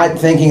like not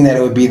thinking that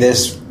it would be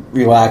this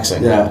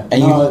relaxing. Yeah.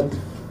 And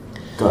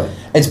Go ahead.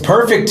 it's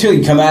perfect too.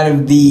 You come out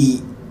of the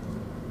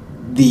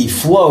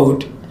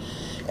float,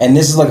 and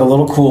this is like a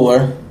little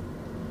cooler.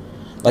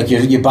 Like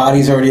your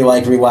body's already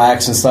like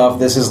relaxed and stuff.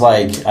 This is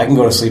like I can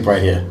go to sleep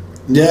right here.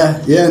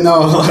 Yeah,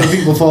 no, a lot of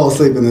people fall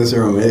asleep in this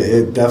room.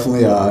 It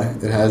definitely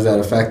it has that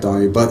effect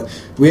on you. But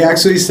we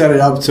actually set it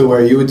up to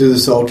where you would do the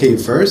Soul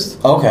Cave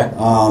first. Okay.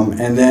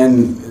 And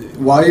then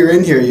while you're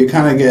in here, you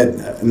kind of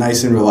get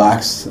nice and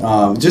relaxed.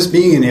 Just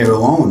being in here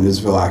alone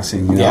is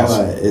relaxing. You know,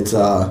 Yes.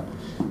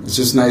 It's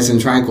just nice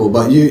and tranquil.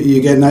 But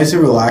you get nice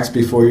and relaxed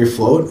before your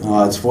float.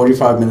 It's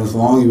 45 minutes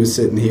long. You would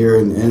sit in here,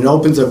 and it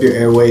opens up your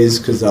airways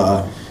because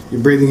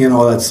you're breathing in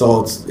all that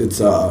salt. It's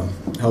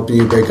helping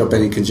you break up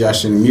any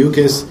congestion and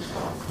mucus.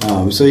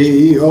 So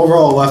you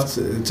overall left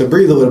to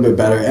breathe a little bit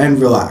better and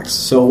relax.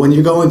 So when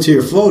you go into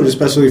your float,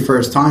 especially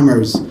first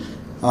timers,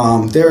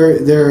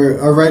 they're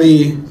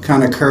already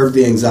kind of curbed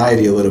the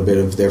anxiety a little bit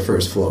of their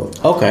first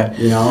float. Okay.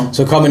 You know?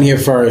 So come in here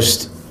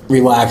first,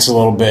 relax a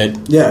little bit,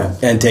 Yeah.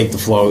 and take the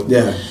float.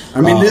 Yeah.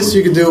 I mean, this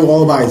you could do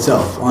all by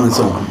itself, on its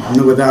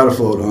own, without a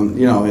float on,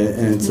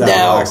 and it's that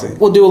Now relaxing.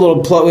 we'll do a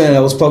little plug.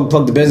 Let's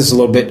plug the business a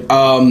little bit.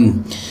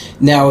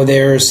 Now are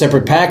there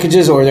separate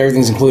packages, or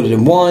everything's included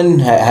in one?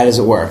 How does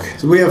it work?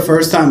 So we have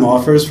first-time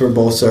offers for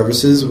both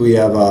services. We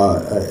have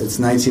it's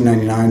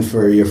 $19.99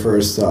 for your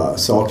first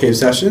Salt Cave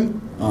session.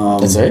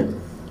 That's it.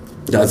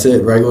 That's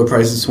it. Regular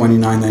price is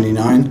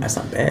 $29.99. That's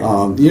not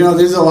bad.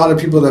 There's a lot of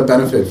people that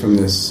benefit from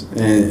this,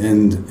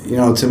 and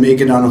to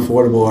make it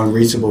unaffordable or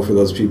unreachable for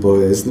those people,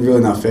 it's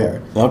really not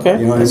fair. Okay.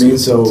 You know what I mean?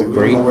 So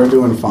great. we're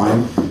doing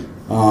fine.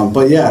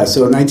 But yeah,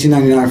 so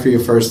 $19.99 for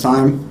your first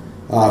time,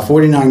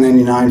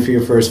 $49.99 for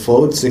your first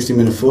float,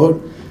 60-minute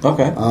float.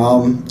 Okay.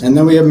 And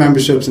then we have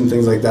memberships and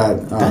things like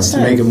that to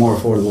make it more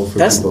affordable for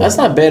people. That's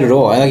not bad at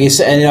all. And like you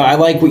said, and I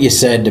like what you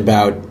said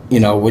about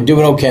we're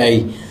doing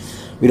okay.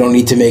 We don't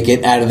need to make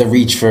it out of the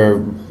reach for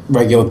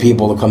regular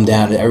people to come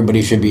down.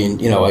 Everybody should be,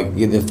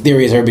 the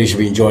theory is everybody should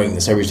be enjoying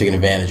this. Everybody's taking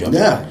advantage of it.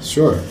 Yeah,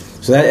 sure.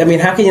 So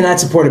how can you not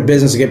support a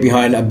business or get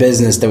behind a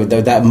business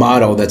that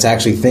motto that's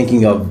actually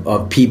thinking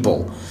of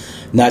people,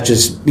 not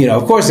just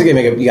of course you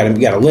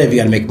gotta live, you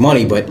gotta make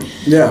money, but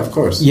yeah, of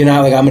course you're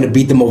not like I'm gonna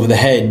beat them over the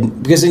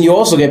head, because then you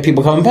also get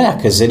people coming back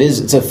because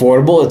it's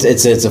affordable.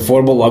 It's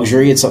affordable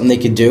luxury. It's something they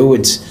could do.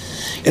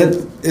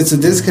 It's a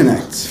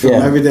disconnect from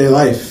everyday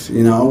life,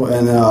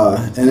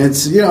 and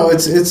it's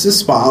it's a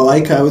spa.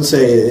 Like I would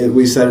say,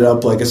 we set it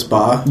up like a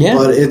spa,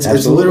 but it's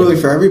literally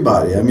for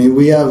everybody. I mean,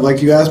 we have,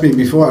 like you asked me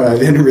before, and I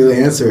didn't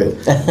really answer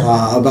it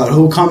about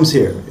who comes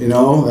here.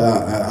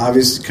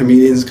 Obviously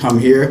comedians come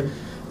here.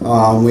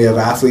 We have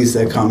athletes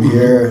that come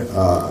here.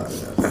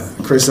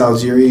 Chris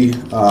Algieri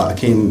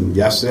came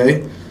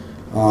yesterday.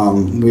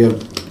 We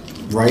have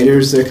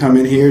writers that come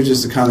in here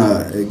just to kind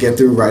of get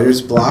through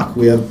writer's block.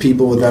 We have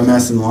people with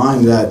MS and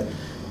Lyme that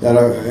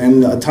are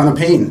in a ton of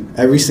pain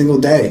every single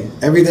day.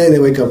 Every day they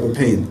wake up with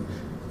pain.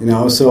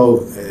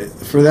 So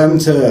for them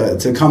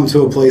to come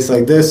to a place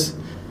like this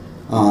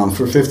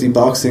for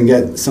 $50 and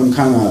get some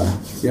kind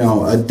of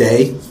a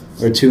day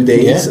or 2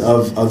 days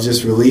of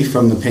just relief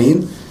from the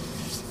pain,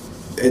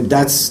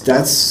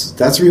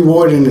 that's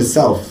reward in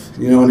itself.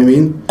 You know what I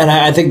mean? And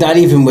I think not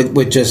even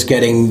with just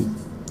getting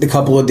a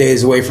couple of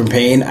days away from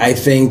pain, I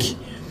think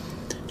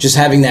just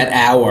having that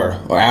hour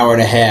or hour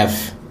and a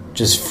half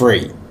just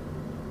free,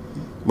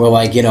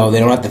 where they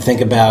don't have to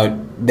think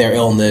about their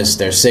illness,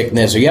 their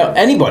sickness, or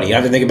anybody. You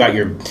don't have to think about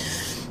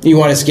you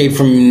want to escape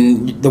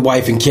from the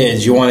wife and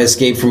kids, you want to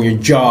escape from your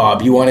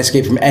job, you want to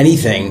escape from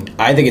anything.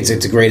 I think it's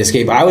a great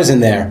escape. I was in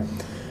there,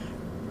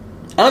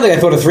 I don't think I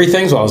thought of 3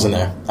 things while I was in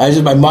there.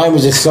 My mind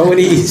was just so at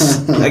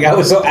ease. Like I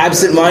was so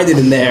absent-minded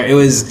in there. It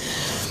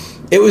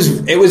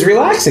was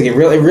relaxing. It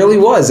really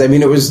was. I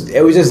mean, it was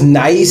just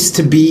nice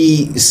to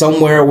be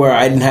somewhere where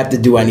I didn't have to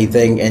do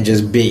anything and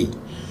just be.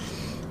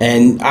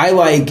 And I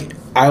like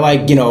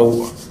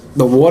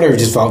the water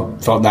just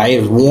felt nice. It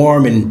was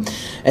warm, and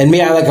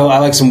me, I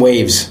like some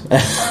waves.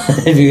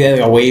 If you had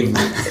a wave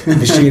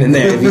machine in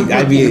there,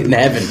 I'd be in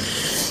heaven.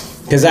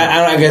 Because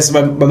I guess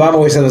my mom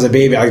always said as a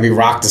baby I could be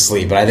rocked to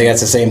sleep, but I think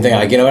that's the same thing.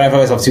 Like, when I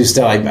found myself too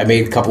still, I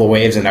made a couple of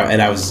waves, and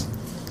I was.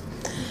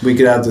 We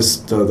could have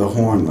the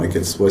horn like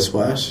it's Splish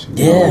Splash,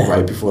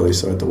 right before they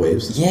start the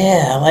waves.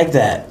 Yeah, I like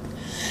that.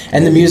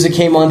 And the music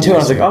came on too. And I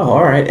was like, oh,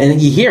 all right.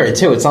 And you hear it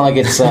too. It's not like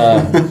it's.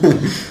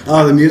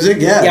 Oh, the music,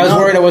 yeah. Yeah, I was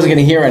worried I wasn't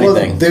going to hear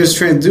anything. Well, there's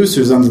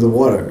transducers under the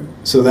water,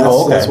 so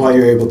that's why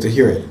you're able to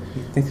hear it.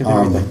 Think of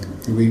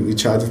everything. We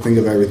tried to think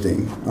of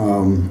everything.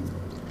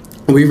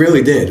 We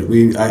really did.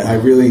 We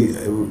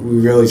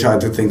really tried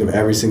to think of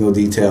every single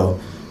detail.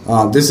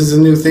 This is a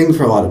new thing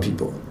for a lot of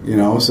people,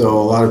 So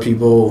a lot of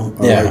people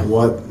are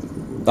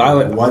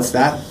like, what's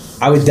that?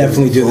 I would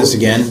definitely do this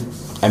again.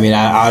 I mean,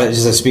 I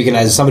just speaking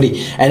as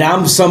somebody, and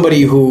I'm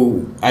somebody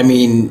who,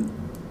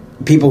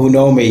 people who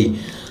know me,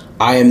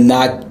 I am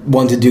not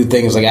one to do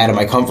things like out of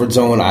my comfort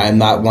zone. I am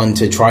not one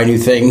to try new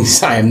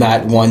things. I am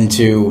not one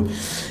to,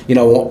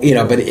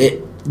 but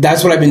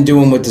that's what I've been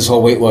doing with this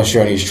whole weight loss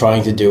journey, is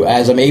trying to do,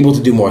 as I'm able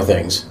to do more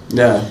things.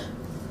 Yeah.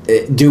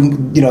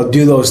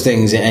 Do those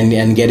things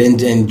and get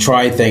in and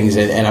try things,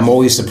 and I'm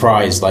always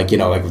surprised, like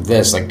with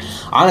this, like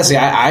honestly,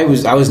 I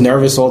was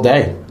nervous all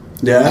day.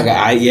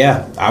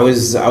 Yeah. I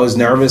was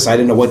nervous. I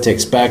didn't know what to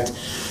expect.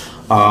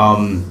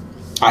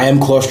 I am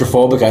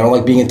claustrophobic. I don't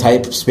like being in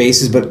tight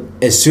spaces, but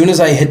as soon as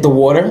I hit the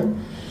water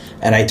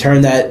and I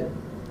turn that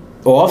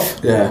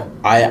off,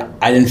 I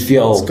didn't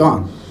feel it's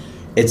gone.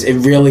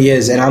 It really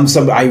is, and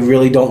I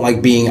really don't like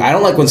I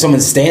don't like when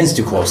someone stands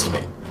too close to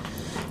me.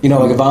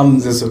 Like if I'm...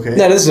 Is this okay?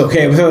 No, this is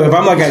okay. If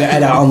I'm like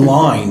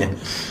online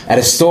at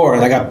a store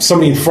and I got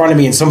somebody in front of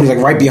me and somebody's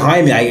like right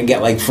behind me, I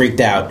get like freaked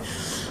out.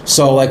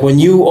 So like when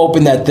you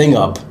opened that thing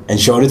up and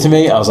showed it to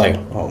me, I was like,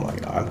 oh my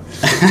God.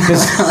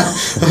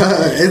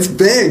 It's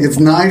big. It's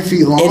 9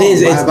 feet long. It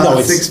is.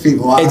 It's 6 feet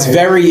wide. It's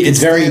very big.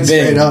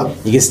 Straight up.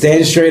 You can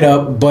stand straight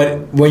up,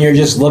 but when you're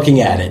just looking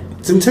at it,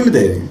 it's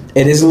intimidating.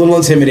 It is a little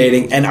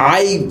intimidating. And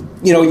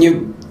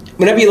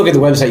whenever you look at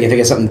the website, you think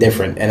it's something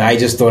different. And I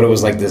just thought it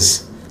was like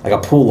this, like a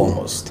pool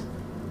almost.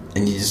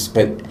 And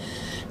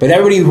but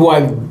everybody who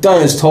I've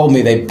done has told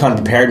me, they've kind of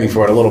prepared me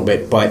for it a little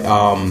bit. But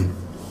I'm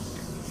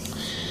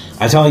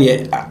telling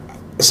you,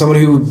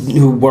 somebody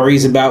who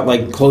worries about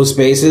like closed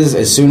spaces,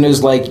 as soon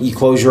as like you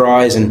close your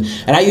eyes and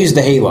I used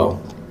the halo.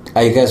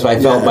 I guess I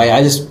felt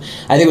I think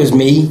it was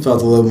me.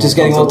 Felt a little more just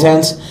getting a little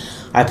tense.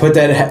 I put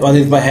that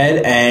underneath my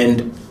head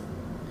and.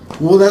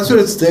 Well, that's what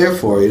it's there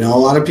for. A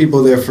lot of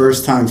people, their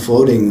first time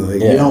floating,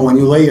 like, when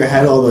you lay your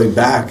head all the way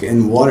back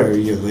in water,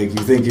 you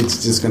think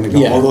it's just going to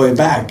go all the way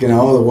back. The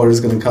water's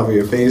going to cover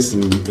your face,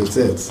 and that's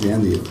it. It's the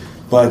end of you.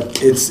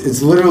 But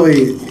it's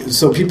literally,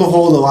 so people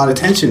hold a lot of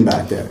tension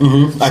back there.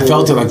 Mm-hmm. So I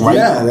felt it like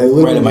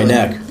right in my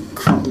neck.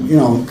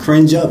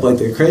 Cringe up like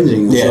they're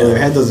cringing, so their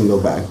head doesn't go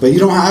back. But you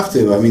don't have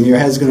to. I mean, your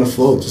head's going to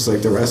float just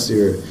like the rest of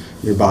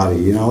your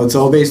body. It's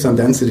all based on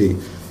density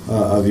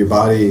of your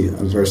body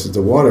versus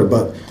the water.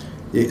 But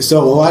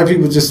so a lot of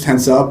people just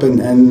tense up,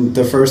 and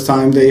the first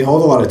time they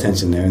hold a lot of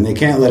tension there, and they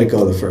can't let it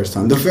go the first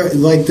time.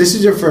 This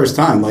is your first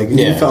time. Like,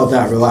 you felt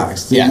that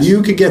relaxed. Yes.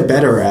 You could get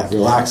better at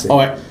relaxing.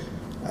 Oh,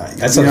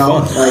 that's fun.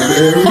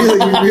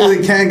 You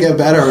really can get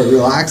better at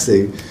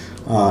relaxing.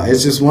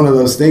 It's just one of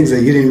those things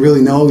that you didn't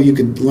really know you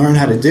could learn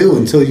how to do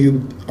until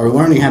you are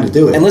learning how to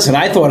do it. And listen,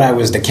 I thought I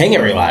was the king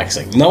of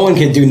relaxing. No one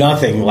can do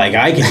nothing like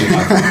I can do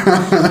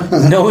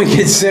nothing. No one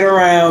can sit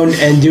around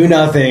and do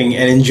nothing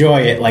and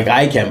enjoy it like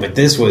I can. But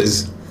this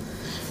was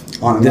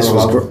on another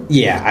level.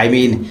 Yeah, I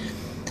mean,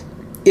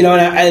 and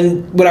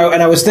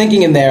I was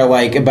thinking in there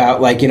like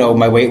about like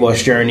my weight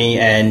loss journey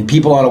and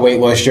people on a weight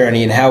loss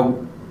journey and how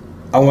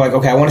I'm like,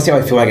 okay, I want to see how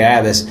I feel like I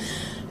have this.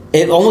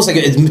 It almost like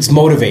it's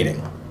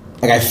motivating.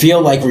 Like I feel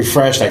like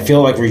refreshed. I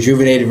feel like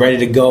rejuvenated, ready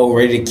to go,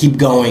 ready to keep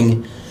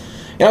going.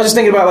 I was just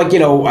thinking about like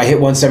I hit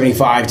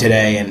 175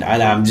 today, and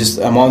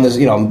I'm on this.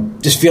 I'm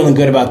just feeling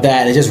good about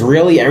that. And it just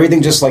really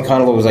everything just like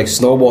kind of was like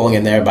snowballing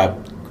in there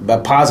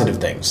about positive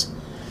things.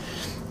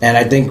 And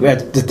I think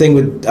that the thing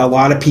with a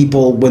lot of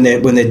people when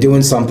they're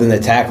doing something, they're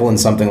tackling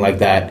something like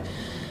that,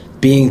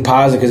 being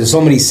positive, because there's so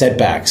many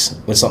setbacks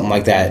with something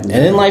like that, and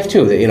in life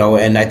too.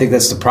 And I think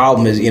that's the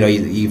problem is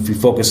you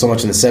focus so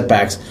much on the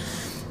setbacks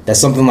that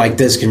something like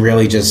this can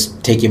really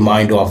just take your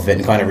mind off of it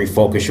and kind of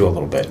refocus you a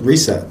little bit.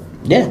 Reset.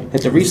 Yeah,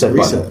 it's a reset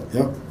button.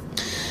 Yep.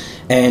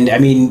 And I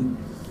mean,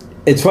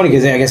 it's funny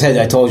because, like I said,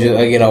 I told you,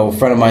 a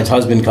friend of mine's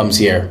husband comes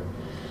here,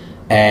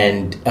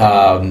 and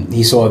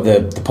he saw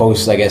the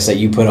post, I guess, that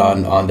you put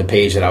on the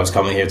page that I was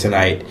coming here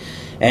tonight.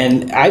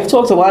 And I've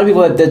talked to a lot of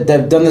people that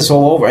have done this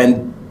all over,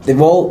 and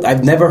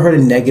I've never heard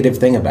a negative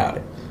thing about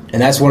it.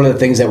 And that's one of the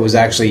things that was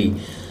actually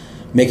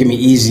making me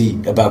easy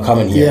about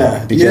coming here.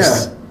 Yeah,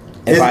 because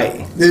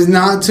there's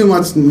not too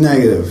much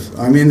negative.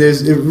 I mean,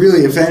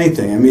 if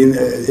anything. I mean,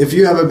 if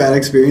you have a bad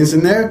experience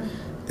in there,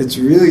 it's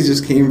really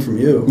just came from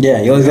you.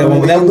 Yeah,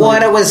 the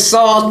water was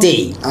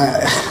salty.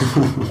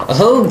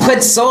 Who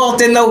put salt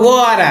in the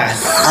water?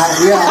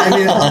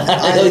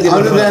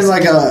 Other than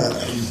like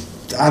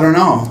I don't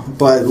know,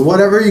 but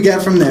whatever you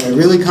get from there, it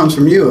really comes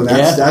from you. And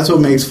that's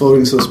what makes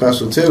floating so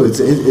special too.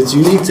 It's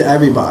unique to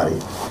everybody.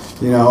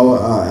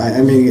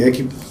 I mean, I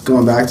keep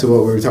going back to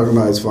what we were talking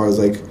about as far as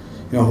like,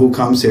 who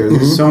comes here.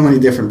 There's so many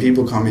different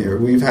people come here.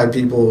 We've had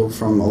people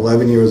from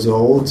 11 years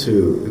old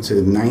to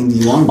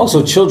 91.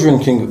 Also, children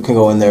can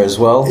go in there as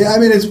well. Yeah, I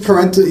mean, it's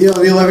parental. The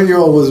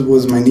 11-year-old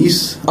was my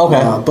niece.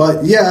 Okay.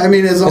 But yeah, I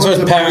mean, as long as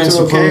the parents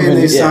are okay and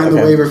they sign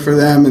the waiver for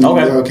them and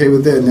they're okay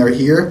with it and they're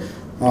here,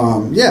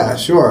 yeah,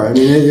 sure. I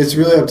mean, it's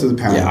really up to the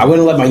parent. Yeah, I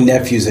wouldn't let my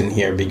nephews in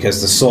here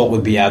because the salt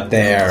would be out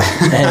there.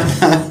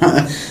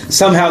 And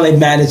somehow they'd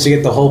manage to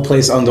get the whole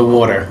place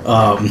underwater.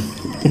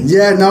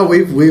 Yeah, no,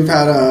 we've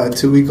had a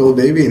 2-week-old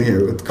baby in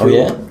here with crew.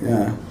 Oh yeah,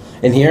 yeah.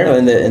 In here,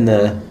 in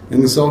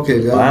the Soul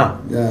Cave. Yeah.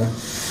 Wow. Yeah.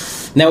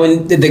 Now,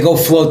 when they go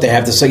float, they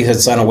have to, like you said,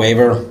 sign a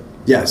waiver.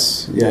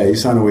 Yes, yeah, you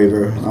sign a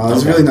waiver.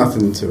 There's really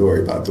nothing to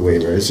worry about the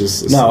waiver. It's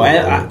just no,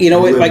 and you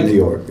know, live like in New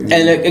York, you know?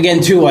 And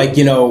again too, like,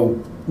 you know,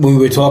 when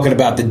we were talking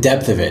about the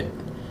depth of it,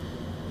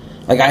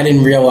 like I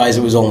didn't realize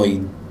it was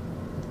only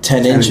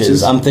 10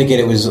 inches. I'm thinking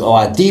it was a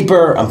lot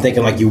deeper. I'm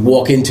thinking like you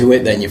walk into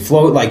it, then you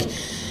float, like,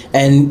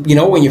 and you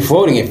know, when you're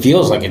floating, it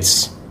feels like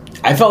it's.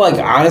 I felt like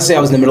honestly,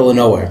 I was in the middle of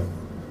nowhere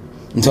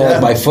until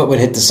like my foot would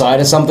hit the side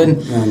of something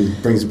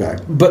and brings it back.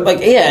 But like,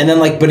 yeah, and then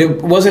like, but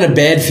it wasn't a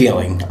bad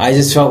feeling. I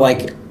just felt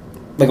like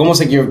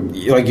almost like you're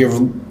I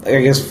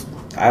guess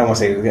I don't want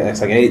to say it's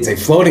like it's like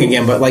floating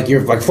again, but like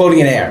you're like floating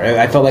in air.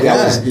 I felt like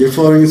you're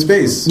floating in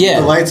space.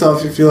 Yeah, the lights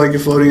off, you feel like you're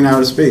floating in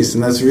outer space,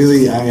 and that's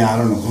really, I mean, I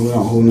don't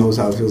know who knows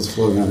how it feels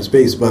floating in outer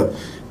space, but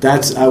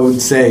that's, I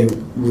would say,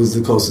 was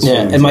the closest.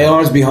 Yeah, and my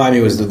arms behind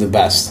me was the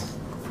best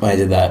when I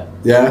did that.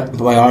 Yeah, but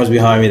my arms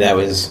behind me, that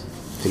was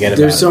forget about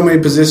it. There's so many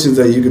positions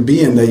that you could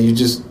be in that you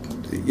just,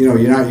 you know,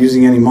 you're not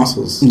using any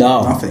muscles.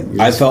 No, nothing.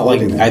 I felt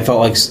like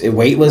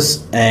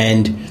weightless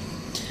and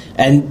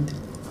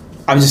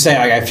I'm just saying,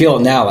 like, I feel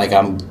it now. Like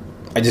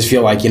I just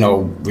feel like, you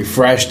know,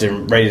 refreshed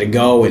and ready to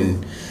go,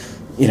 and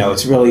you know,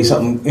 it's really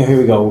something. Here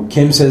we go.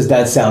 Kim says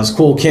that sounds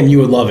cool. Kim, you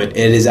would love it.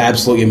 It is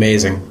absolutely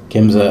amazing.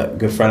 Kim's a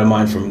good friend of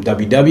mine from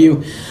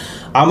WW.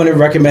 I'm going to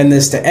recommend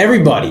this to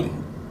everybody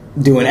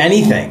doing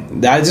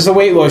anything. That's just a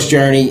weight loss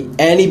journey.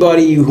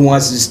 Anybody who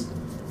wants to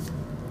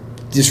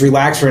just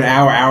relax for an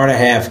hour and a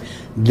half,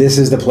 this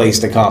is the place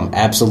to come.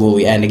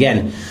 Absolutely. And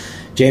again,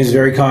 James is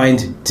very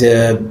kind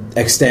to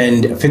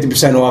extend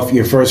 50% off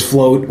your first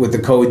float with the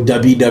code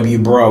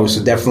WWBRO.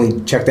 So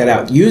definitely check that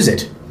out. Use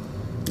it.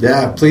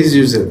 Yeah, please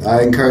use it.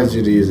 I encourage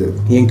you to use it.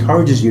 He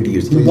encourages you to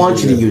use it. He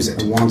wants you to use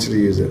it. I want you to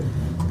use it.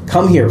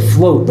 Come here,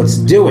 float. Let's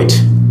do it.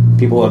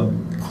 People are...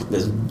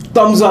 There's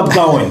thumbs up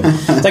going.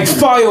 It's like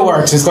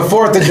fireworks. It's the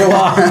 4th of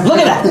July. Look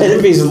at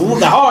that.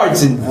 The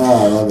hearts and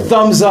I love it.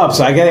 Thumbs up.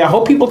 So I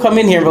hope people come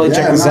in here and really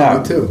check this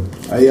out. Me too.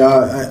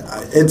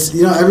 It's,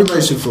 you know,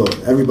 everybody should float.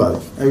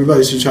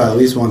 Everybody should try at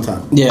least one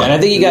time. Yeah, and I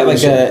think you got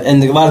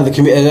and a lot of the.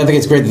 I think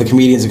it's great that the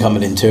comedians are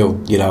coming in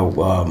too. You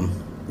know.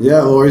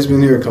 Yeah, Lori's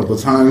been here a couple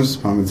of times.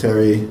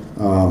 Palmentary.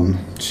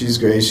 She's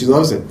great. She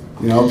loves it.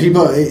 You know,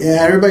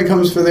 everybody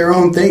comes for their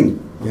own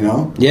thing. You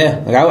know.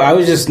 Yeah, like I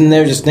was just in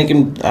there, just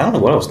thinking. I don't know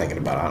what I was thinking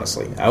about.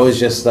 Honestly, I was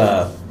just.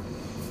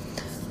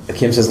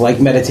 Kim says like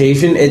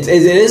meditation. It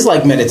is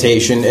like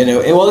meditation, and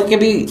it can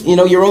be, you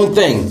know, your own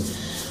thing.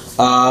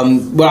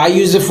 What I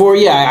use it for,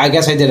 I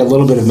guess I did a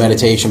little bit of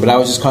meditation, but I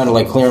was just kind of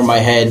like clearing my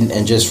head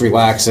and just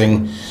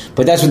relaxing.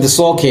 But that's what the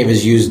Salt Cave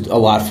is used a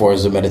lot for,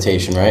 as a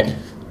meditation, right?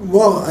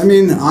 Well, I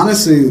mean,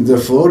 honestly, the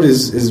float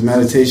is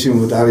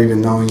meditation without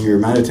even knowing you're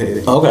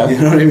meditating. Okay.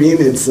 You know what I mean?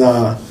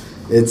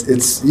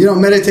 It's you know,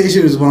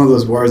 meditation is one of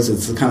those words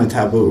that's kind of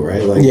taboo,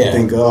 right? Like, you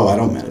think, oh, I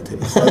don't meditate.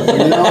 But,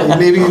 you know,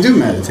 maybe you do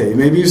meditate.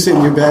 Maybe you sit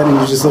in your bed and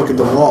you just look at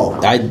the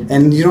wall.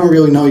 And you don't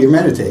really know you're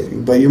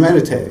meditating, but you're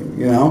meditating,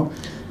 you know?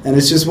 And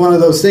it's just one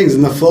of those things.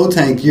 In the float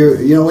tank, you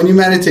know, when you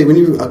meditate, when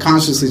you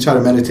consciously try to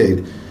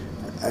meditate,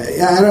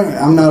 I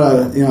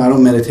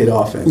don't meditate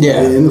often.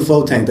 Yeah. In the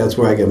float tank, that's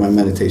where I get my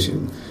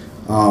meditation.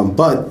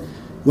 But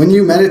when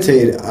you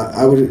meditate,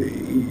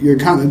 you're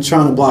kind of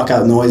trying to block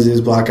out noises,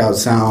 block out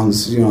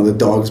sounds. You know, the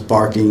dog's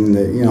barking,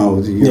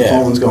 your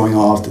phone's going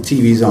off, the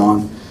TV's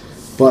on.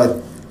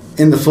 But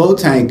in the float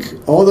tank,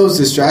 all those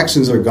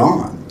distractions are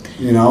gone.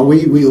 You know,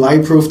 we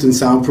light-proofed and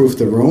soundproofed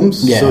the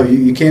rooms, so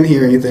you can't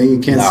hear anything, you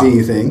can't see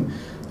anything,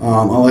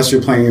 unless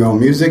you're playing your own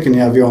music and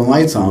you have your own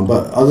lights on.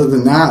 But other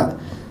than that,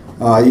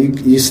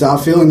 you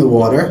stop feeling the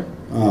water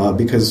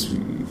because,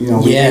 you know,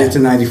 we get it to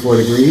 94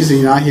 degrees and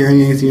you're not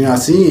hearing anything, you're not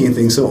seeing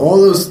anything. So all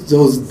those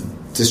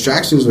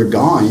distractions are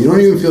gone. You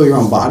don't even feel your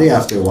own body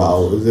after a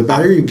while. The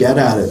better you get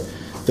at it,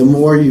 the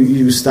more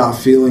you stop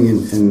feeling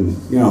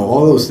and you know,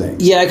 all those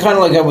things. Yeah,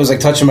 I was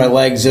like touching my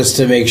legs just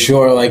to make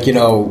sure, like, you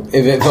know,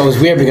 if it was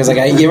weird, because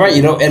like you're right,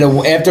 you know,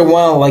 and after a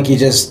while, like you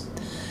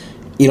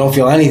don't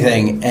feel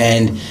anything,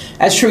 and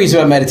that's true. It's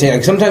about meditating.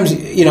 Like sometimes,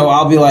 you know,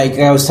 I'll be like,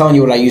 I was telling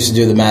you what I used to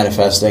do, the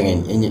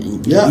manifesting, and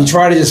you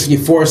try to you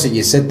force it.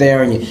 You sit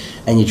there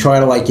and you try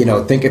to, like, you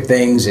know, think of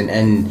things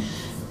and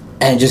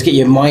just get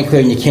your mind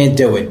clear, and you can't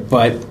do it,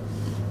 but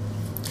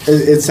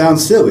it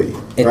sounds silly.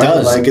 It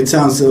does. Like, it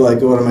sounds silly,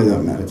 like, what am I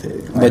doing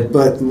meditating? Like,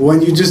 but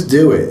when you just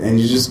do it and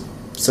you just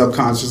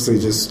subconsciously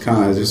just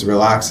kind of just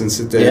relax and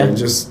sit there and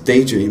just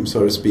daydream,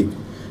 so to speak,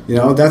 you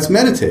know, that's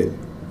meditating,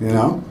 you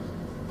know?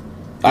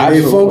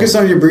 You focus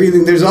on your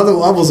breathing. There's other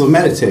levels of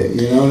meditating,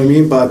 you know what I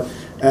mean? But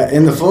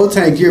in the float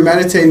tank, you're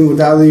meditating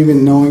without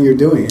even knowing you're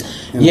doing it.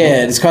 You know?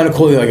 Yeah, it's kind of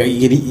cool. Like,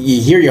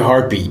 you hear your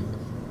heartbeat,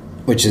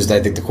 which is,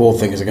 I think, the cool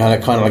thing, is it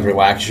kind of like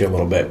relaxes you a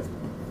little bit.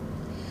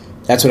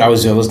 That's what I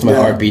was doing, listen to my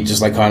heartbeat,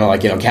 just like kind of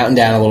like, you know, counting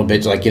down a little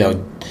bit, like, you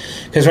know,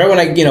 because right when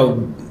I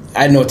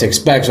didn't know what to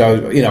expect,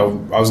 so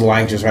I was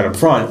lying just right up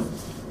front,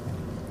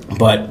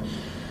 but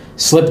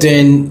slipped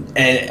in,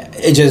 and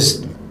it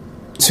just,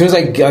 as soon as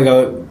I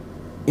go,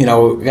 you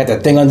know, got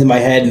that thing under my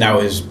head, and I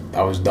was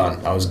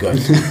done, I was good.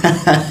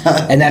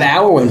 And that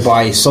hour went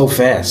by so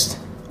fast.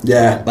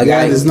 Yeah, Like,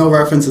 there's no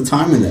reference to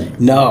time in there.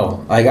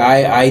 No, like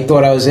I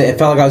thought it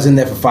felt like I was in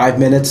there for 5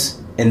 minutes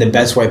in the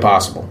best way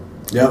possible.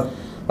 Yep.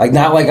 Like,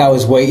 not like I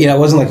was waiting, it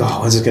wasn't like,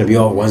 oh, when's this going to be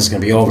over? When's this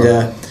going to be over?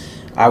 Yeah.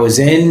 I was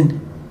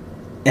in,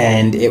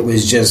 and it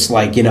was just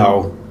like,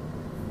 time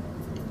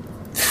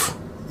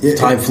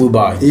flew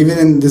by. Even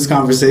in this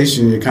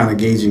conversation, you're kind of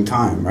gauging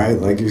time, right?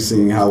 Like, you're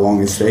seeing how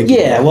long it's taking.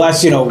 Yeah, well,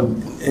 that's,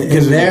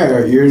 In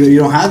there, you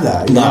don't have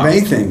that. You No. don't have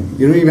anything.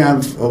 You don't even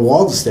have a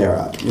wall to stare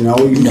at. You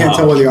can't No.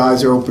 tell whether your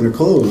eyes are open or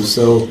closed.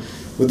 So,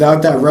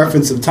 without that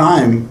reference of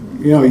time,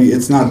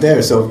 it's not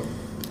there. So,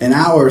 an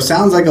hour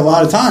sounds like a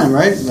lot of time,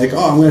 right? Like,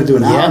 oh, I'm going to do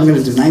an hour. Yeah. I'm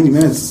going to do 90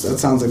 minutes. That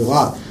sounds like a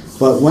lot.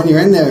 But when you're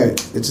in there,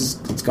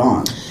 it's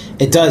gone.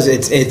 It does.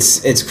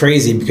 It's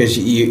crazy because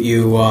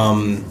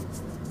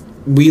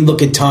we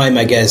look at time,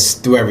 I guess,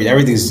 through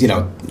everything's, you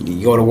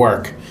go to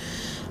work.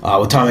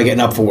 What time am I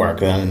getting up for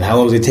work? And how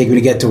long does it take me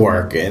to get to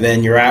work? And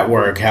then you're at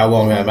work. How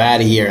long am I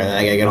out of here? And then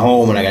I got to get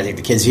home and I got to take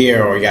the kids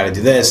here, or you got to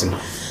do this. And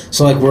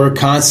so, like, we're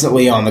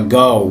constantly on the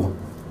go.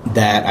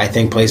 That I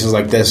think places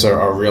like this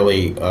are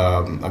really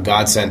a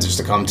godsend just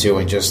to come to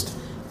and just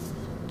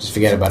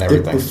forget about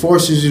everything. It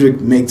forces you to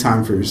make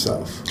time for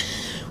yourself.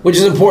 Which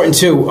is important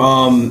too.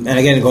 And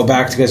again, to go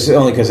back to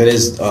because it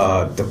is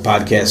the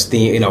podcast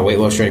theme, Weight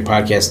Loss Journey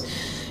podcast.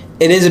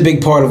 It is a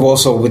big part of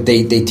also what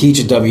they teach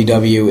at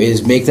WW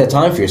is make that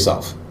time for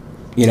yourself.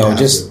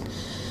 Just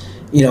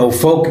get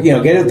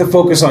the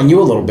focus on you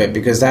a little bit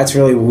because that's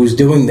really who's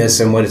doing this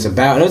and what it's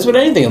about. And it's with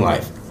anything in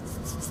life.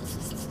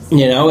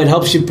 It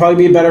helps you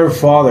probably be a better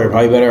father,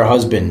 probably a better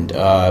husband,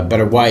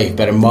 better wife,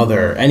 better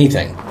mother,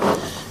 anything.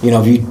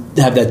 If you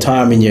have that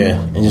time and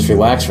just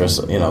relax for a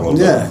little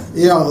bit.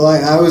 Yeah,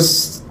 like I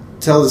always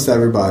tell this to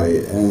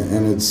everybody,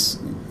 and it's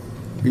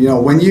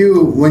when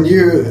you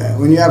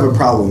have a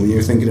problem, and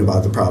you're thinking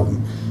about the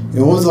problem.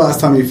 When was the last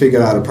time you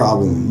figured out a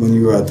problem when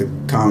you were at the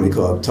comedy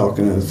club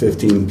talking to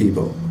 15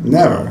 people?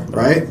 Never,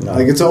 right? No.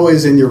 Like it's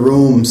always in your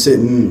room,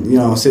 sitting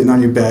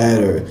on your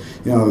bed, or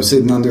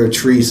sitting under a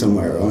tree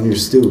somewhere on your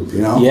stoop.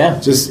 Yeah.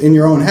 Just in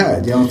your own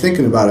head,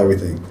 thinking about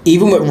everything.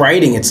 Even with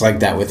writing, it's like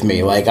that with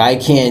me. Like I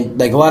can't,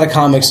 like a lot of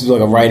comics do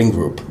like a writing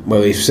group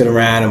where we sit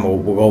around and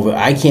we'll go over.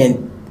 I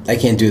can't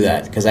do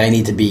that because I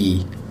need to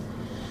be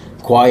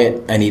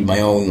quiet. I need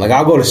my own. Like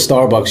I'll go to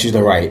Starbucks usually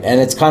to write,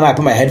 and it's kind of I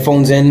put my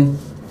headphones in.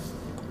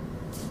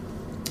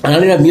 I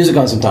don't even have music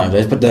on sometimes. I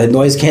just put the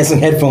noise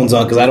canceling headphones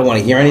on because I don't want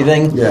to hear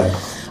anything. Yeah.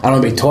 I don't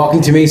want to be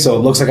talking to me, so it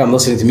looks like I'm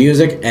listening to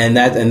music, and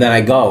then I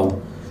go,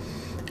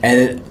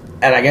 and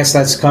I guess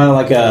that's kind of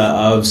like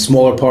a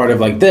smaller part of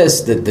like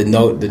this, the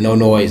no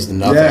noise, the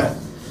nothing.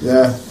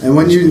 Yeah. And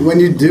when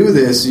you do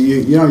this,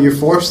 you're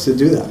forced to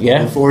do that.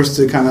 Yeah. You're forced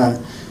to kind of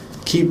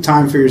keep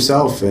time for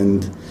yourself,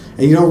 and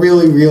you don't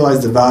really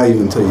realize the value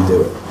until you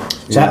do it.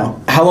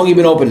 So how long have you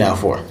been open now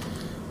for?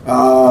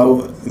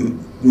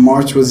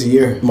 March was a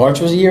year. March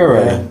was a year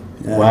already?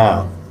 Yeah.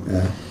 Wow.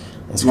 Yeah.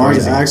 That's March,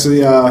 crazy.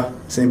 actually,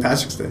 St.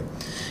 Patrick's Day.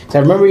 So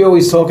I remember you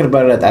always talking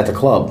about it at the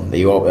club that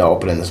you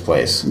opened in this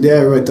place. Yeah,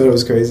 everybody thought it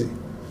was crazy.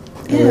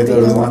 Everybody thought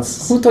it was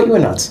nuts. Who thought you were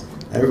nuts?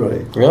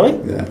 Everybody. Really?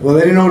 Yeah. Well,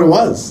 they didn't know what it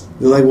was.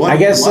 They're like, what? I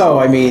guess what? so.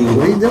 I mean...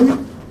 What are you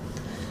doing?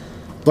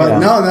 But Yeah.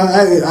 no,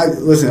 I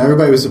listen,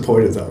 everybody was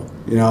supportive, though.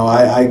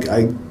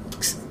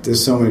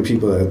 There's so many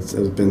people that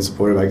have been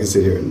supportive. I could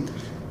sit here and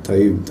tell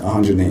you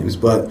 100 names,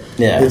 but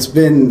Yeah. it's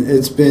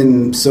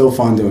been so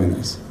fun doing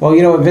this. Well,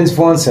 what Vince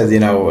Vaughn said,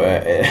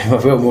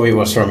 what movie it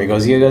was from, he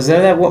goes,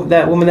 that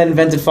woman that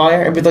invented fire,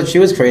 everybody thought she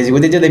was crazy.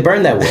 What they do, they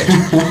burned that witch.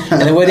 And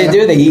then what they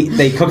do,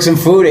 they cooked some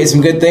food, ate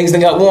some good things,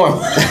 then got warm.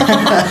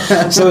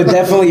 So it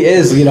definitely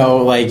is, it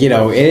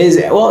is,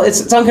 well,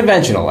 it's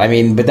unconventional. I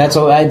mean, but that's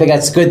all, I think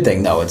that's a good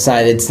thing, though. It's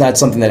not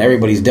something that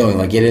everybody's doing.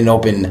 Like, you didn't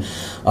open,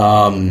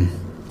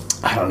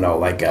 I don't know,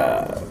 like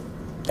a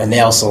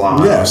nail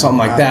salon or something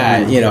like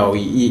that. You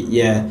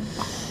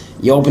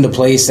opened a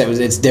place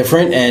it's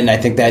different, and I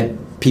think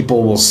that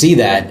people will see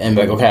that and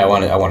be like, okay, I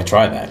want to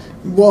try that.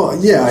 Well,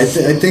 yeah, I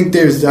think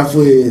there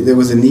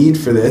was a need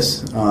for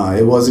this.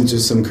 It wasn't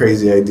just some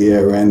crazy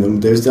idea at random.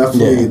 There's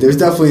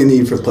definitely a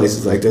need for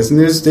places like this, and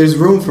there's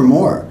room for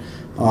more.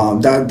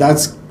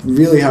 That's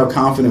really how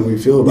confident we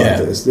feel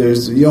about this.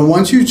 There's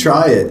once you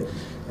try it,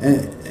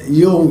 and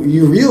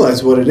you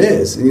realize what it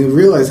is, and you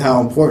realize how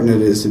important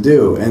it is to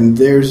do. And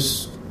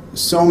there's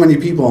so many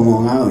people on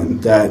Long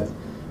Island that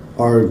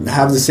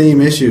have the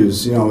same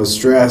issues, with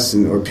stress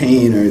or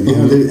pain, or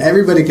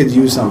everybody could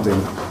use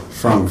something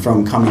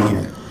from coming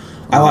here.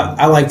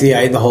 I like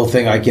the whole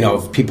thing. Like,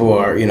 if people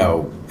are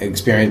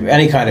experiencing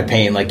any kind of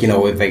pain, like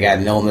if they got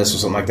an illness or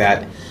something like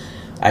that.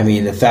 I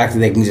mean, the fact that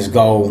they can just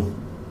go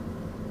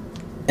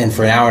and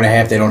for an hour and a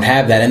half they don't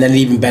have that, and then it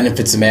even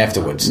benefits them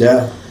afterwards.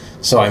 Yeah.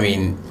 So I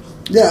mean.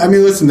 Yeah,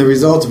 listen, the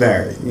results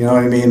vary. You know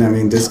what I mean?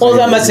 Well,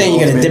 I'm not saying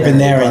you're going to dip in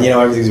there and,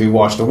 everything's going to be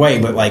washed away.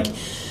 But, like,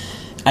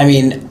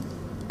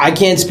 I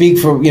can't speak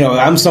for,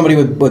 I'm somebody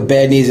with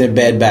bad knees and a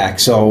bad back.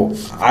 So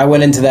I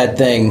went into that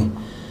thing,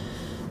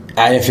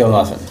 I didn't feel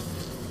nothing.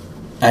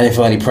 I didn't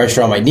feel any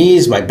pressure on my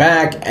knees, my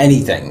back,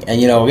 anything.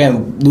 And,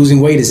 again, losing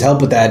weight has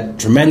helped with that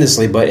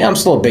tremendously. But I'm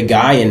still a big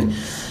guy. And,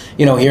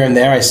 here and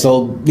there I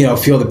still,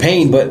 feel the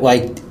pain, but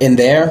like in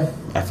there,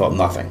 I felt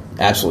nothing.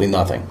 Absolutely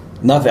nothing.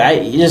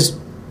 Nothing. Just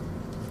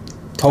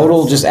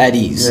total, just at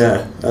ease.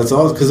 Yeah, that's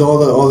all because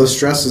all the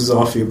stress is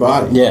off your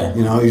body. Yeah.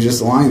 You're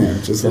just lying there,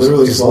 just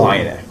literally just floating.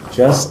 lying there.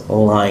 Just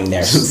lying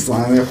there. Just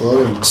lying there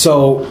floating.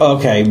 So,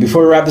 okay,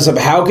 before we wrap this up,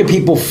 how can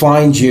people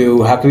find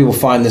you? How can people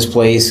find this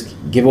place?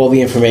 Give all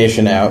the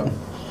information out.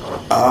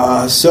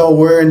 So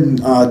we're in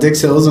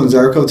Dix Hills on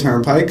Jericho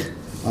Turnpike.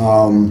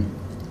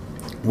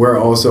 We're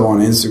also on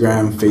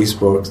Instagram,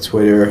 Facebook,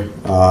 Twitter,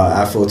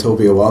 at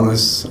Flowtopia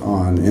Wellness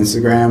on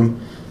Instagram.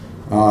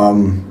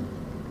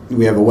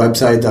 We have a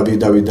website,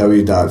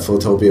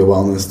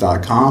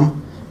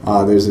 www.flowtopiawellness.com.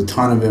 There's a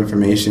ton of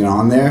information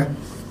on there.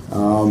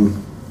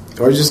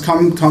 Or just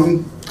come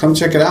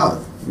check it out.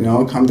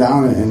 Come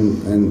down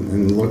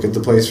and look at the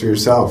place for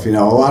yourself. A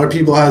lot of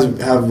people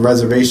have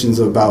reservations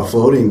about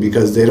floating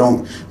because they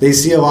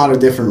see a lot of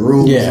different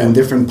rooms and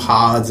different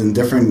pods and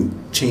different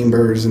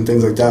chambers and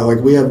things like that.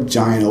 Like we have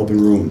giant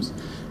open rooms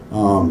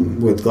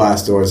with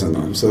glass doors in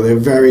them, so they're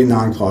very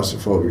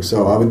non-claustrophobic.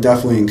 So I would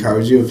definitely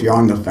encourage you, if you're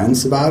on the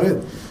fence about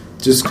it,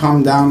 just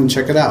come down and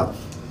check it out,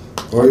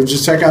 or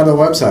just check out the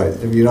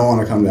website. If you don't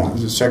want to come down,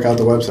 just check out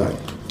the website.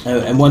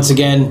 And once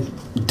again,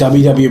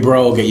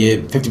 WWBro will get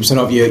you 50%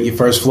 off your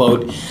first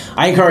float.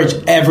 I encourage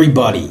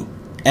anybody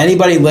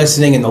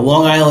listening in the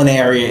Long Island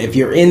area, if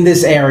you're in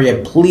this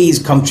area, please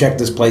come check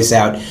this place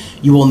out.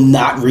 You will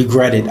not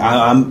regret it.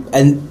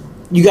 And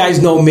you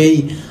guys know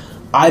me.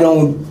 I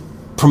don't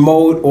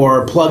promote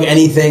or plug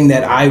anything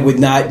that I would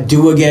not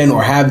do again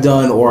or have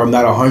done, or I'm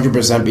not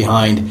 100%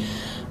 behind.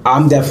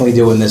 I'm definitely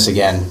doing this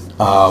again.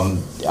 I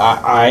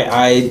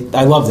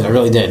loved it. I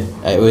really did.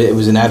 It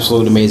was an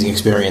absolute amazing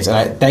experience, and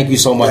I thank you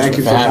so much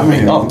for having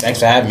me. Oh,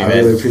 thanks for having me, man. I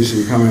really appreciate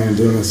you coming and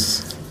doing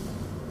this.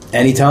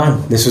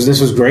 Anytime. This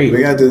was great.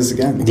 We gotta do this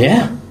again.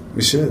 Yeah,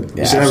 we should.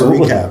 Yeah, we should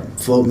absolutely. have a recap.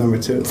 Float number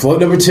 2. Float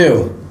number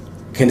 2.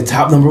 Can the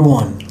top number 1.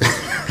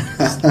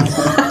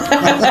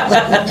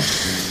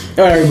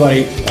 All right,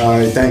 everybody. All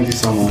right. Thank you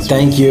so much.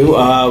 Thank you.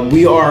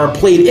 We are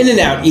played in and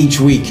out each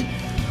week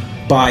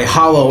by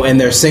Hollow and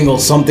their single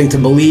 "Something to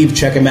Believe."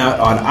 Check them out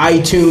on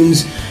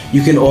iTunes.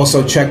 You can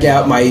also check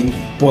out my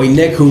boy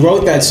Nick, who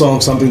wrote that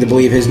song "Something to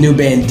Believe," his new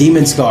band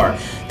Demon Scar.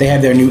 They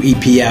have their new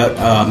EP out,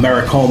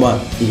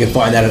 Maricoma. You can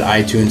find that at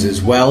iTunes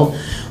as well.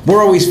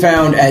 We're always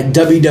found at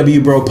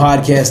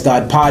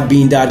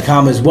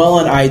www.bropodcast.podbean.com as well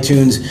on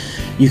iTunes.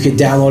 You can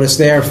download us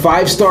there.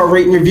 5-star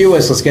rate and review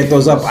us. Let's get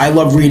those up. I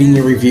love reading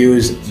your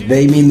reviews.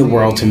 They mean the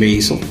world to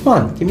me. So come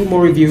on, give me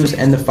more reviews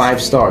and the 5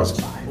 stars.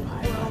 I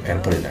gotta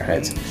put it in their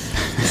heads.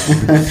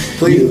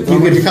 Please,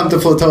 when you come to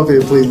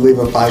Flowtopia, please leave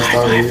a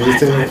 5-star review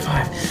too.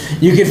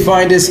 You can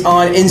find us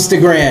on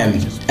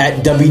Instagram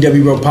at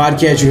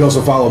WWBroPodcast. You can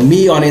also follow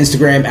me on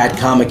Instagram at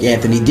Comic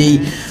Anthony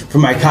D. For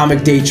my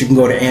comic dates, you can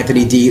go to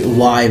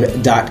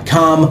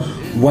AnthonyDLive.com.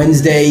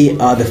 Wednesday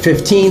the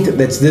 15th,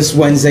 that's this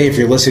Wednesday. If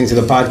you're listening to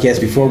the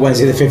podcast before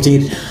Wednesday the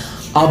 15th,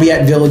 I'll be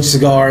at Village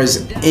Cigars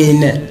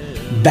in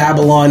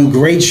Babylon.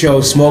 Great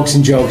show, Smokes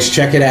and Jokes.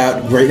 Check it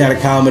out. Great night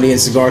of comedy and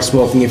cigar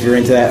smoking if you're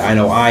into that. I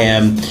know I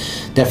am.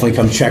 Definitely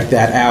come check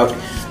that out.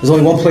 There's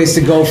only one place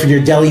to go for your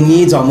deli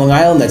needs on Long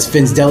Island. That's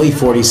Finn's Deli,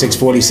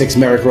 4646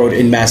 Merrick Road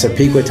in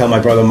Massapequa. Tell my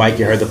brother Mike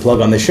you heard the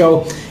plug on the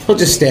show. He'll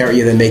just stare at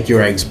you, then make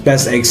your eggs.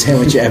 Best egg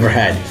sandwich you ever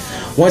had.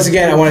 Once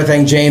again, I want to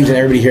thank James and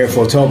everybody here at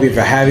Flowtopia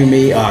for having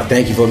me.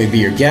 Thank you for letting me be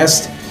your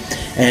guest.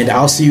 And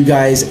I'll see you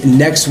guys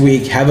next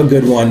week. Have a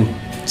good one.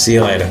 See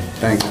you later.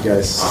 Thank you,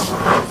 guys.